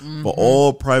mandate for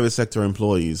all private sector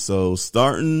employees. So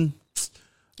starting...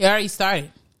 It already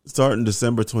started. Starting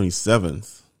December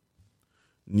 27th.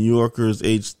 New Yorkers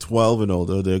aged 12 and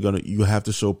older, you have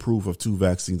to show proof of 2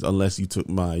 vaccines unless you took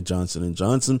my Johnson &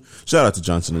 Johnson. Shout out to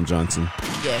Johnson & Johnson.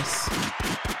 Yes.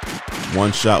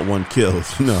 1 shot, 1 kill.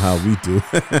 You know how we do.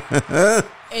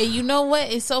 And you know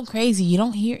what? It's so crazy. You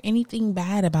don't hear anything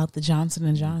bad about the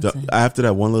Johnson & Johnson. After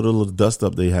that one little dust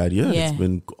up they had, it's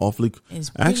been awfully...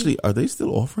 Actually, are they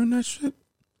still offering that shit?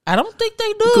 I don't think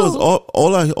they do. Because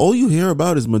all you hear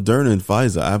about is Moderna and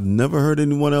Pfizer. I've never heard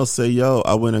anyone else say, yo,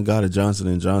 I went and got a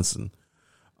Johnson & Johnson.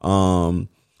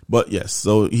 But yes,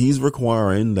 so he's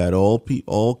requiring that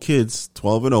all kids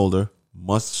 12 and older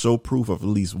must show proof of at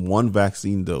least 1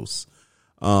 vaccine dose.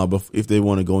 But if they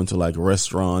want to go into like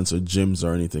restaurants or gyms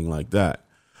or anything like that.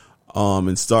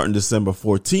 And starting December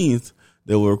 14th,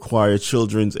 they will require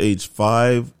children aged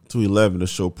 5 to 11 to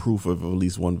show proof of at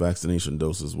least 1 vaccination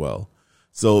dose as well.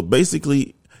 So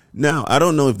basically, now I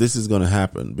don't know if this is going to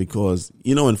happen because,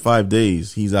 in 5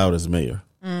 days, he's out as mayor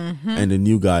and the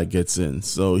new guy gets in.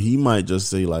 So he might just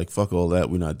say like, fuck all that.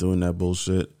 We're not doing that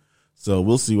bullshit. So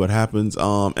we'll see what happens.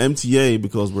 MTA,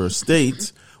 because we're a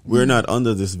state, we're not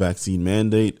under this vaccine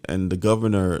mandate. And the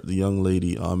governor, the young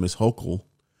lady, Ms. Hochul,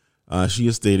 she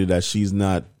has stated that she's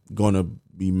not going to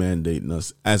be mandating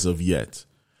us as of yet.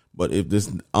 But if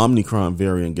this Omicron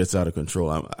variant gets out of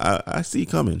control, I see it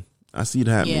coming. I see it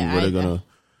happening where they're going to,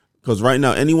 because right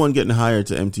now anyone getting hired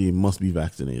to MTA must be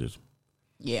vaccinated.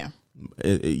 Yeah.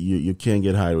 You can't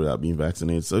get hired without being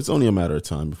vaccinated. So it's only a matter of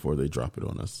time before they drop it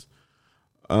on us.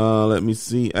 Let me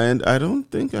see. And I don't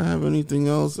think I have anything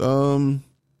else. Oh,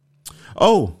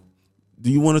 do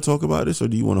you want to talk about this or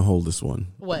do you want to hold this one?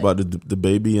 What? About the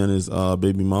baby and his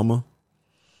baby mama?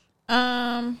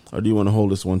 Or do you want to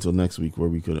hold this one till next week where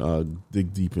we could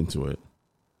dig deep into it?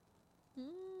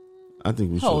 I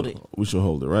think we should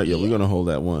hold it, right? Yeah, we're going to hold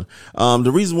that one.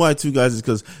 The reason why, too, guys, is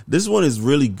because this one is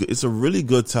really good. It's a really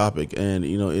good topic, and,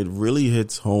 it really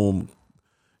hits home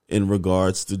in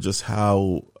regards to just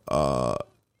how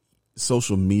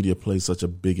social media plays such a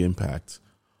big impact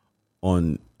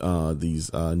on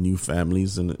these new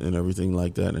families and everything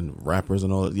like that, and rappers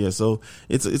and all that. Yeah, so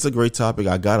it's a great topic.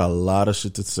 I got a lot of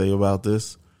shit to say about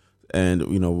this. And,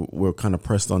 we're kind of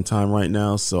pressed on time right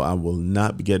now, so I will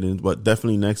not be getting into it. But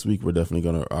definitely next week, we're definitely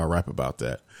going to rap about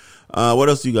that. What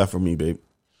else do you got for me, babe?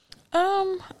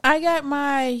 I got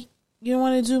my, you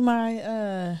want to do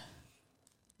my,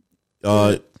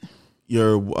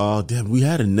 damn, we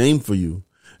had a name for you.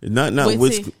 Not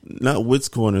Wits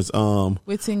Corners.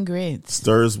 Wits and Grits.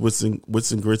 Stirs, Wits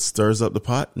and Grits stirs up the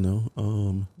pot? No.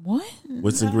 What?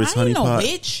 Wits and Grits honey pot?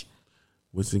 Bitch.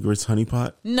 Wits and Grits honey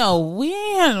pot? No, we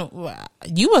ain't.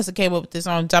 You must have came up with this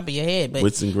on top of your head, but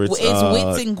Wits and Grits. It's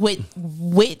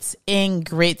Wits and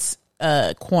Grits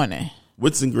corner.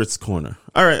 Wits and Grits Corner.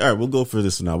 All right. We'll go for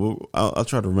this now. I'll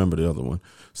try to remember the other one.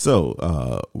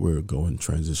 So we're going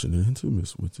transitioning into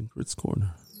Miss Wits and Grits Corner.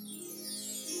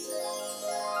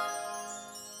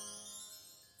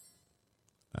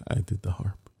 I did the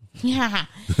harp. Yeah.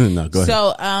 No, go ahead.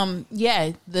 So,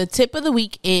 the tip of the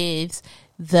week is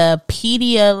the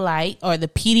Pedialyte or the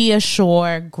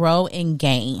Pediasure Grow and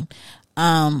Gain.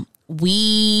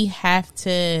 We have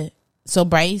to. So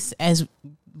Bryce, as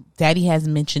Daddy has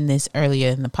mentioned this earlier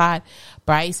in the pod,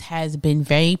 Bryce has been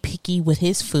very picky with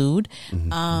his food.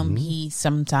 He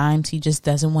just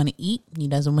doesn't want to eat. He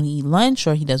doesn't want to eat lunch,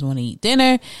 or he doesn't want to eat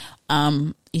dinner.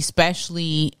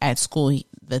 Especially at school,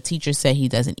 the teacher said he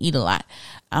doesn't eat a lot.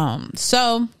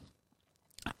 So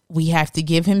we have to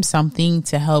give him something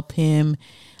to help him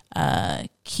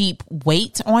keep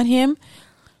weight on him.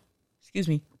 Excuse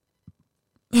me.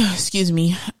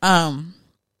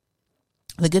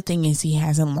 The good thing is he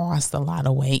hasn't lost a lot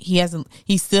of weight.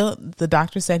 The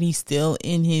doctor said he's still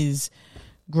in his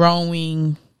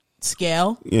growing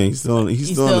scale. Yeah, he's still on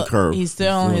the curve. He's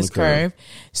still on his curve.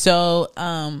 So,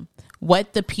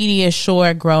 what the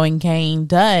Pediasure Grow and Gain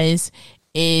does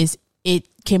is it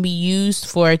can be used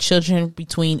for children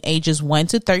between ages 1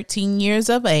 to 13 years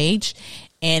of age,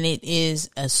 and it is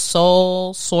a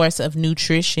sole source of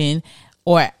nutrition,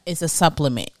 or it's a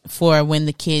supplement for when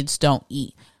the kids don't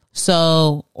eat.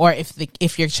 So, or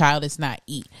if your child is not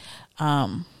eat.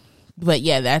 But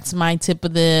yeah, that's my tip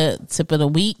of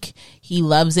the week. He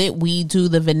loves it. We do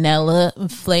the vanilla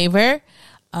flavor.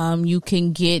 You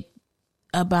can get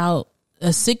about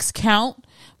a 6 count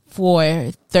for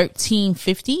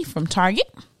 $13.50 from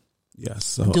Target. Yes.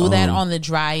 So, do that on the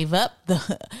drive up.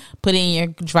 Put in your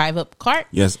drive up cart.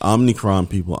 Yes, Omnicron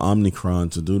people,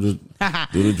 Omnicron to do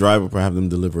the drive up or have them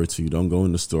deliver it to you. Don't go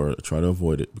in the store. Try to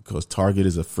avoid it because Target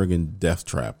is a friggin' death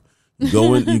trap. You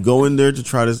go in there to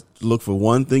try to look for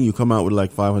one thing. You come out with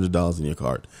like $500 in your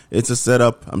cart. It's a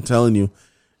setup. I'm telling you.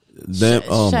 My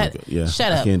God. Yeah,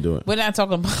 shut up. I can't do it. We're not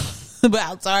talking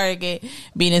about Target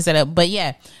being a setup, but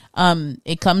yeah,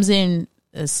 it comes in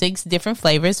 6 different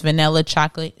flavors: vanilla,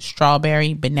 chocolate,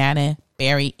 strawberry, banana,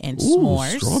 berry, and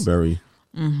s'mores. Strawberry.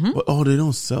 But, they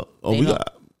don't sell.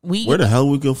 Where the hell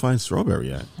we go find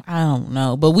strawberry at? I don't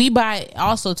know, but we buy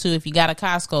also too. If you got a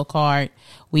Costco card,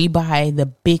 we buy the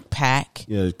big pack.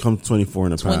 Yeah, it comes 24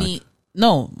 in a pack.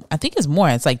 No, I think it's more.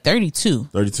 It's like 32.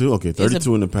 32? Okay,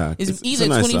 32 in the pack. It's either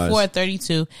nice 24 size. Or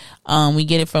 32. We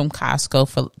get it from Costco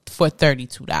for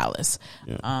 $32.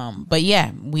 Yeah. But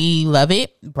yeah, we love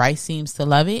it. Bryce seems to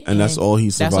love it. And that's all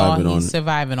he's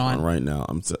surviving on right now.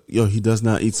 He does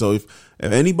not eat. So if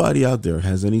anybody out there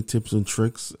has any tips and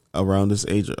tricks around this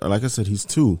age, like I said, he's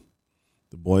 2.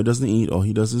 The boy doesn't eat. All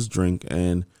he does is drink.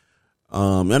 And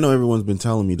I know everyone's been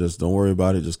telling me this. Don't worry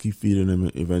about it. Just keep feeding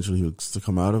him. Eventually he'll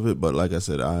come out of it. But like I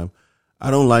said, I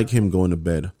don't like him going to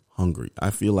bed hungry. I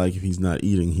feel like if he's not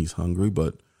eating, he's hungry.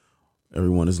 But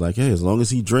everyone is like, hey, as long as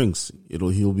he drinks,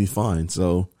 he'll be fine.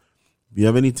 So if you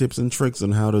have any tips and tricks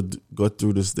on how to go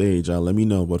through this stage, let me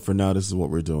know. But for now, this is what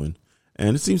we're doing.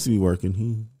 And it seems to be working.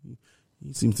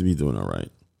 He seems to be doing all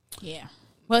right. Yeah.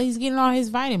 Well, he's getting all his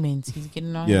vitamins. He's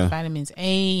getting all his vitamins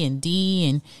A and D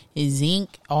and his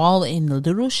zinc all in a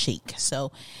little shake.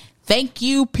 So thank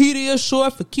you,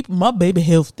 Pediasure, for keeping my baby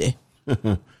healthy.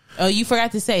 Oh, you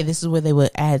forgot to say this is where they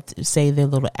would say their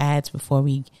little ads before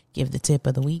we give the tip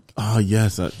of the week. Oh,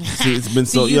 yes. It's been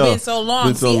so you've been so long.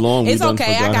 It's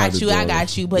okay. I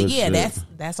got you. But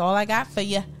that's all I got for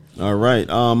you. All right.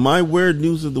 My weird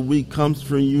news of the week comes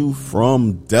from you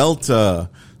from Delta.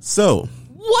 So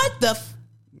what the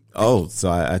so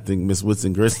I think Miss Wits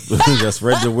and Grits just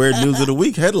read the weird news of the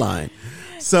week headline.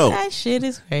 So that shit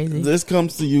is crazy. This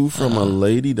comes to you from a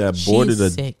lady that boarded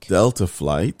a Delta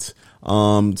flight.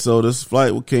 So this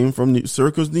flight came from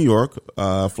Syracuse, New York,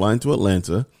 flying to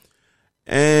Atlanta,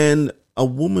 and a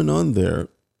woman on there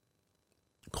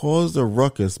caused a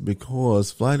ruckus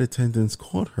because flight attendants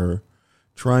caught her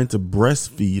trying to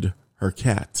breastfeed her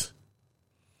cat.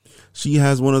 She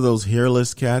has one of those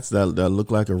hairless cats that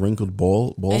look like a wrinkled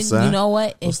ball sack. You know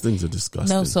what? Those things are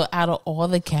disgusting. No, so out of all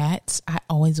the cats, I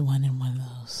always wanted one of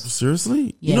those.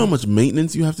 Seriously? Yeah. You know how much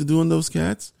maintenance you have to do on those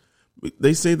cats?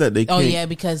 They say that they can't. Oh, yeah,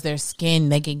 because their skin,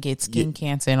 they can get skin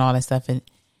cancer and all that stuff.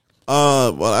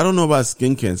 Well, I don't know about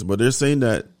skin cancer, but they're saying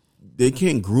that they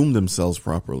can't groom themselves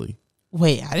properly.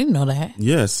 Wait, I didn't know that.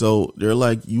 Yeah, so they're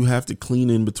like, you have to clean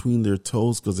in between their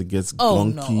toes because it gets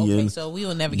gunky. No. Okay, so we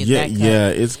will never get that cut. Yeah,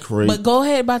 it's crazy. But go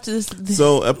ahead about this.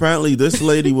 So apparently this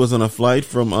lady was on a flight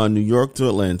from New York to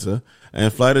Atlanta,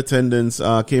 and flight attendants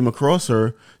came across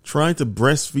her trying to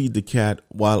breastfeed the cat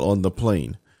while on the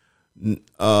plane.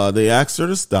 They asked her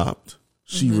to stop.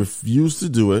 She refused to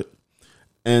do it.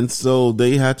 And so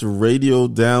they had to radio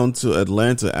down to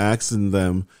Atlanta asking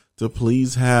them to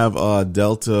please have a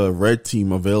Delta Red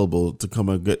Team available to come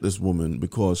and get this woman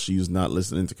because she's not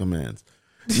listening to commands.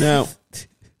 Now,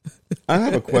 I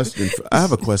have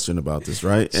a question about this,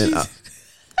 right? And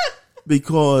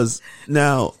because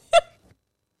now,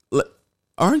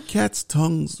 aren't cats'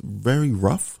 tongues very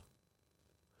rough?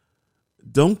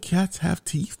 Don't cats have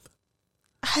teeth?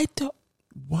 I don't.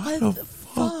 Why the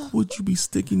fuck would you be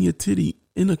sticking your titty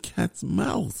in a cat's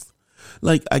mouth?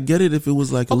 Like, I get it if it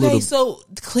was like a little. Okay, so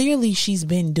clearly she's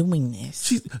been doing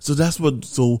this. So that's what.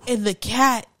 So and the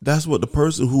cat. That's what the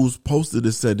person who's posted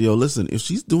it said. Yo, listen, if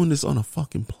she's doing this on a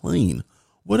fucking plane,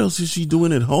 what else is she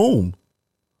doing at home?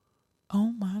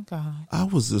 Oh my God! I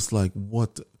was just like,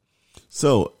 what?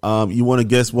 So, you want to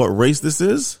guess what race this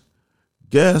is?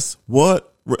 Guess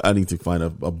what? I need to find a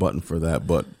button for that,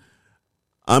 but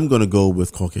I'm gonna go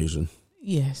with Caucasian.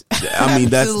 Yes, I mean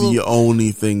that's the only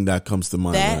thing that comes to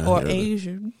mind. That or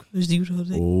Asian, because you know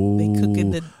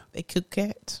they cook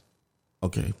cats.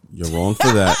 Okay, you're wrong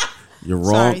for that. You're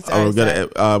wrong. We're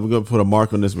gonna put a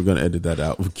mark on this. We're gonna edit that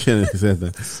out. We can't say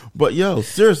that. But yo,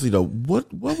 seriously though,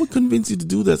 what would convince you to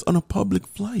do this on a public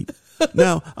flight?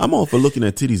 Now I'm all for looking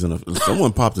at titties. If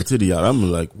someone popped a titty out,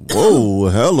 I'm like, whoa,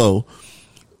 hello.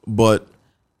 But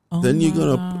then you're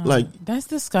gonna like that's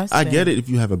disgusting. I get it if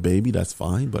you have a baby, that's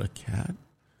fine, but a cat?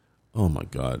 Oh my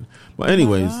God. But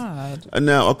anyways,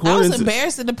 now according I was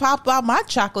embarrassed to pop out my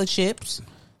chocolate chips.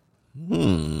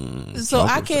 So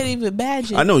I can't even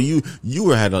imagine. I know you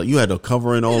had a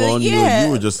covering all on you. And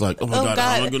you were just like, oh my God,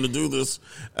 how am I going to do this?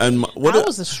 And I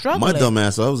was a struggle. My dumb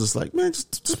ass, I was just like, man,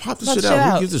 just pop the shit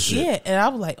out. Who gives a shit? Yeah, and I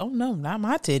was like, oh no, not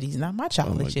my titties, not my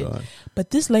chocolate chip. But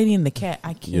this lady and the cat,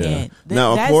 I can't. Yeah.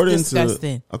 Now, that's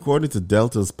according to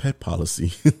Delta's pet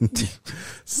policy,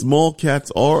 small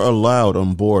cats are allowed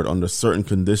on board under certain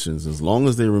conditions as long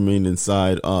as they remain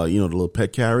inside, the little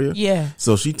pet carrier. Yeah.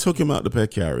 So she took him out the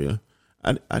pet carrier.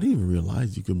 I didn't even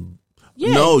realize you can.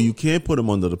 Yeah. No, you can't put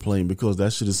them under the plane because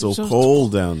that shit is so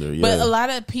cold down there. Yeah. But a lot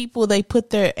of people, they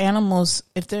put their animals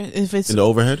if it's in the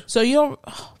overhead. So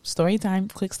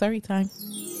quick story time.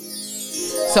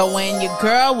 So when your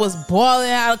girl was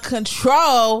boiling out of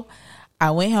control,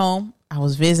 I went home. I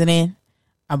was visiting.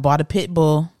 I bought a pit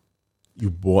bull.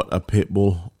 You bought a pit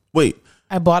bull? Wait.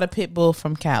 I bought a pit bull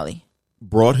from Cali.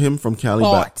 Brought him from Cali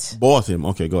back. Bought him.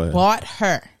 Okay, go ahead. Bought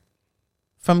her.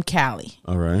 From Cali.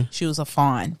 All right. She was a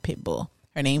fawn pit bull.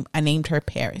 I named her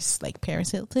Paris, like Paris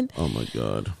Hilton. Oh my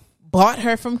God. Bought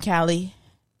her from Cali.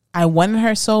 I wanted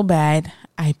her so bad.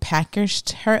 I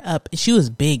packaged her up. She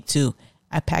was big too.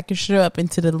 I packaged her up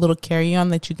into the little carry-on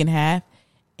that you can have,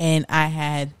 and I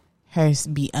had her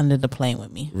be under the plane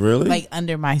with me. Really? Like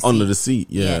under my seat. Under the seat,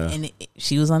 yeah. And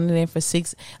she was under there for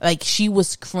 6. Like she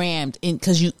was crammed in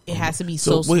because it has to be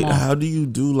so small. Wait, how do you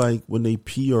do like when they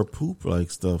pee or poop like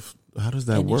stuff? How does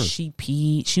that work? She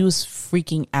peed. She was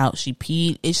freaking out. She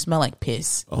peed. It smelled like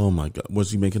piss. Oh my God.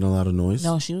 Was she making a lot of noise?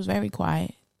 No, she was very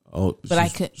quiet. Oh,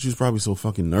 but she was probably so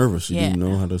fucking nervous. She didn't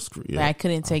know how to scream. Yeah. But I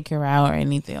couldn't take her out or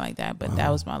anything like that. But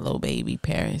that was my little baby,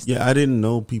 Paris. Yeah, I didn't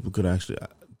know people could actually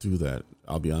do that.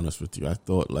 I'll be honest with you. I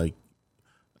thought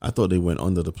they went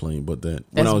under the plane, but then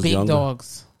when I was big younger,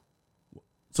 dogs.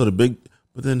 So but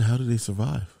then how do they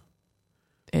survive?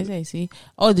 There's AC.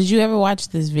 Oh, did you ever watch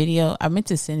this video? I meant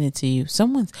to send it to you.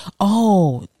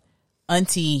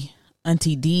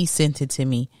 Auntie D sent it to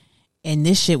me, and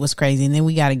this shit was crazy. And then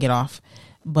we got to get off.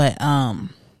 But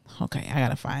okay, I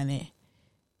gotta find it.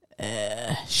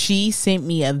 She sent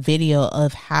me a video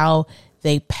of how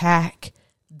they pack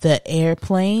the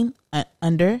airplane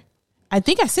under. I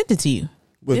think I sent it to you.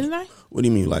 Didn't I? What do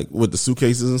you mean, like with the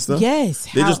suitcases and stuff?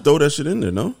 Yes. They just throw that shit in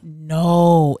there, no?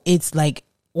 No, it's like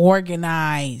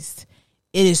organized.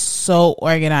 It is so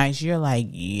organized. You're like,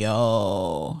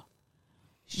 yo.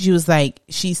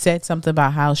 She said something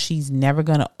about how she's never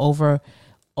gonna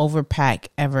overpack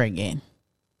ever again.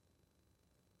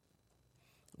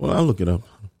 Well, I'll look it up.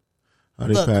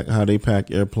 How they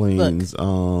pack airplanes.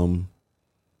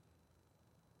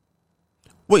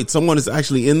 Wait, someone is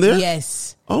actually in there?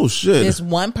 Yes. Oh shit. There's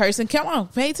one person. Come on,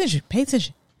 pay attention.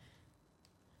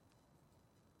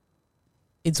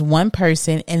 It's one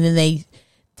person, and then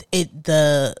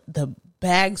the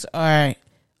bags are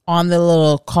on the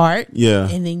little cart. Yeah.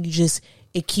 And then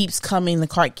it keeps coming. The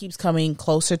cart keeps coming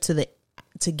closer to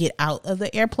get out of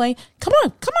the airplane. Come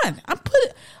on. I put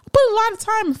a lot of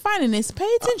time in finding this. Pay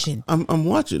attention. I'm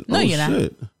watching. No, you're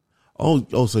shit. Not.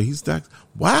 Oh, so he's stacked.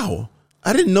 Wow.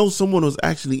 I didn't know someone was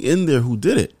actually in there who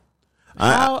did it.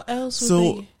 How else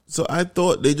would they? So I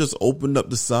thought they just opened up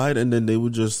the side and then they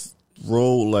would just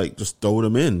just throw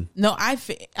them in. No, I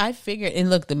figured, and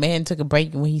look, the man took a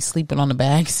break when he's sleeping on the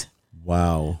bags.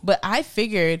 Wow. But I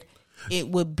figured it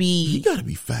would be. He got to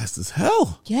be fast as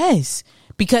hell. Yes.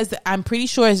 Because I'm pretty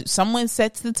sure someone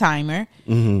sets the timer.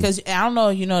 Because I don't know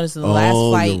if you noticed the last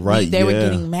flight, right, they were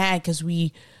getting mad because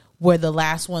we were the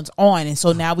last ones on. And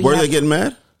so now Were they getting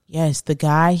mad? Yes. The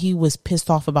guy, he was pissed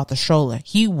off about the stroller.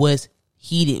 He was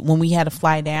heated when we had to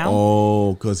fly down.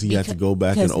 Oh, because he had to go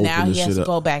back and open now the he has shit to up.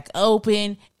 go back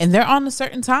open. And they're on a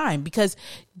certain time because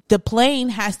the plane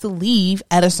has to leave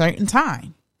at a certain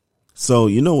time. So,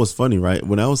 you know what's funny, right?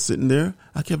 When I was sitting there,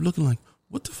 I kept looking like,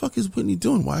 what the fuck is Whitney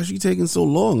doing? Why is she taking so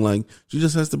long? Like, she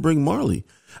just has to bring Marley.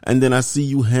 And then I see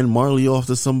you hand Marley off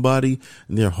to somebody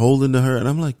and they're holding to her. And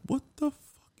I'm like, what the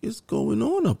fuck is going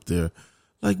on up there?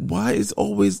 Like, why is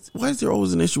there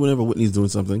always an issue whenever Whitney's doing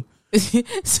something?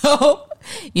 So,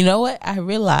 you know what? I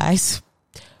realized,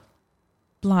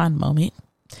 blonde moment,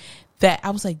 that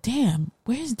I was like, damn,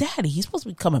 where's daddy? He's supposed to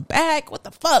be coming back. What the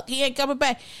fuck? He ain't coming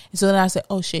back. And so then I said,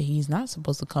 oh shit, he's not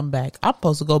supposed to come back. I'm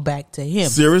supposed to go back to him.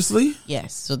 Seriously?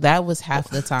 Yes. So that was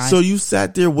half the time. So you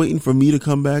sat there waiting for me to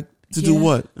come back to do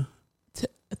what?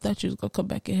 I thought you was going to come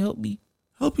back and help me.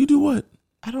 Help you do what?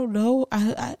 I don't know.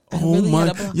 I oh really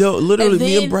my! Yo, literally,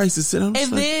 me and Bryce is sitting.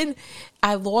 And then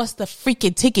I lost the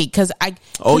freaking ticket because I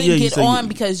couldn't get on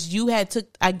because you had took.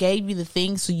 I gave you the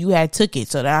thing, so you had took it.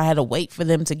 So then I had to wait for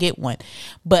them to get one.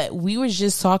 But we were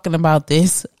just talking about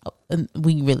this. And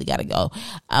we really got to go.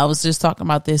 I was just talking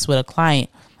about this with a client,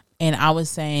 and I was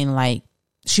saying like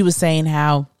she was saying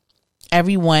how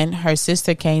everyone, her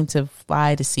sister came to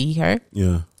fly to see her.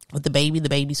 Yeah, with the baby. The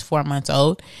baby's 4 months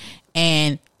old.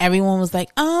 And everyone was like,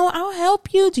 oh, I'll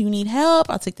help you. Do you need help?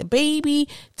 I'll take the baby.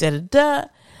 Da-da-da.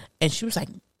 And she was like,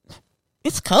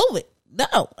 it's COVID.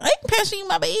 No, I ain't passing you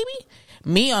my baby.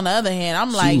 Me, on the other hand,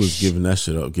 I'm like... She was giving that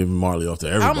shit up, giving Marley off to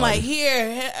everybody. I'm like,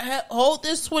 here, hold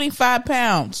this 25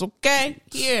 pounds, okay?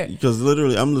 Here. Because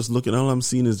literally, I'm just looking, all I'm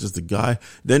seeing is just a guy.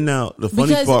 Then now, the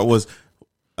funny part was,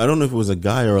 I don't know if it was a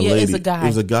guy or a lady. It's a guy. It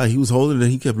was a guy. He was holding it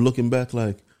and he kept looking back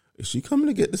like, is she coming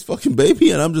to get this fucking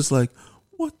baby? And I'm just like...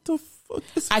 What the fuck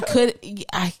is that?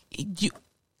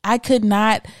 I could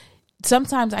not.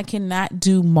 Sometimes I cannot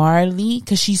do Marley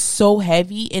because she's so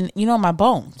heavy, and you know my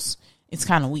bones. It's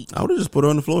kind of weak. I would have just put her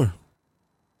on the floor.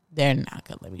 They're not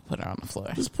gonna let me put her on the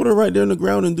floor. Just put her right there on the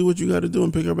ground and do what you got to do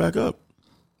and pick her back up.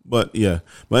 But yeah.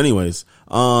 But anyways,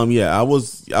 I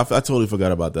totally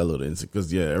forgot about that little incident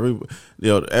because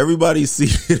everybody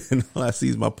seated and all I see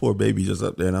is my poor baby just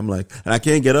up there, and I'm like, and I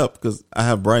can't get up because I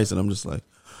have Bryce, and I'm like,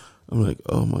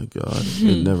 oh my God,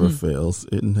 it never fails.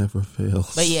 It never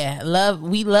fails. But yeah,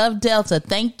 we love Delta.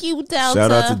 Thank you, Delta.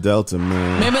 Shout out to Delta,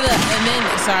 man.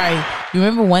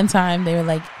 Remember one time they were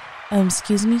like,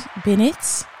 excuse me,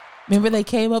 Bennett's? Remember they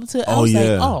came up to, I was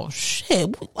like, oh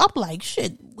shit. I'm like,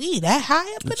 shit, we that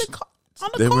high up in the car.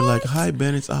 They were like, hi,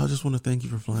 Bennett's. I just want to thank you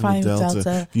for flying with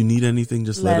Delta. If you need anything,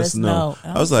 just let us know.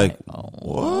 I was like,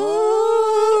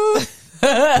 what?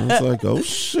 I was like, oh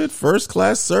shit, first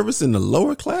class service in the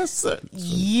lower class.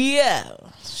 Yeah.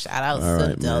 Shout out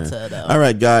to Delta, though. All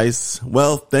right, guys.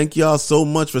 Well, thank y'all so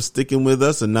much for sticking with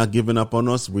us and not giving up on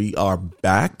us. We are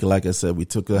back. Like I said, we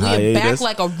took a hiatus. We're back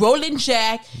like a rolling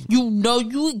jack. You know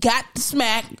you got the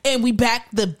smack, and we back.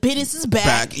 The business is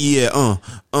back. Yeah,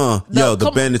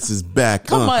 the business is back.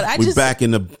 Come on, we back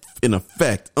in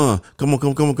effect. Come on.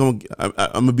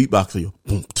 I'm a beatbox for you.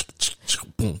 Boom,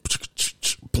 boom,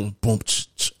 boom, boom,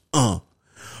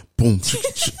 boom.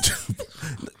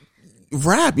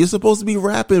 Rap. You're supposed to be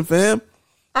rapping, fam.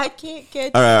 I can't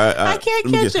catch. All right. I can't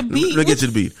catch a beat. Let me get you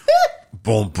the beat.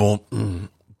 Boom, boom,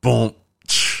 boom,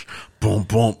 boom,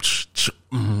 boom.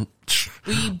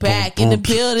 We back in the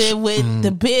building with the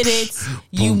Bennetts.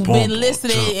 You've been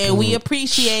listening, and we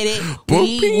appreciate it.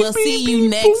 We will see you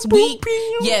next week.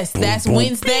 Yes, that's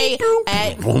Wednesday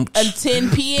at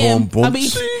 10 p.m. 10 a.m.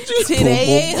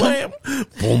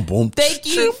 Thank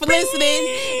you for listening,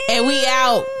 and we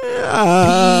out.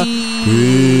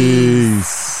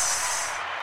 Peace.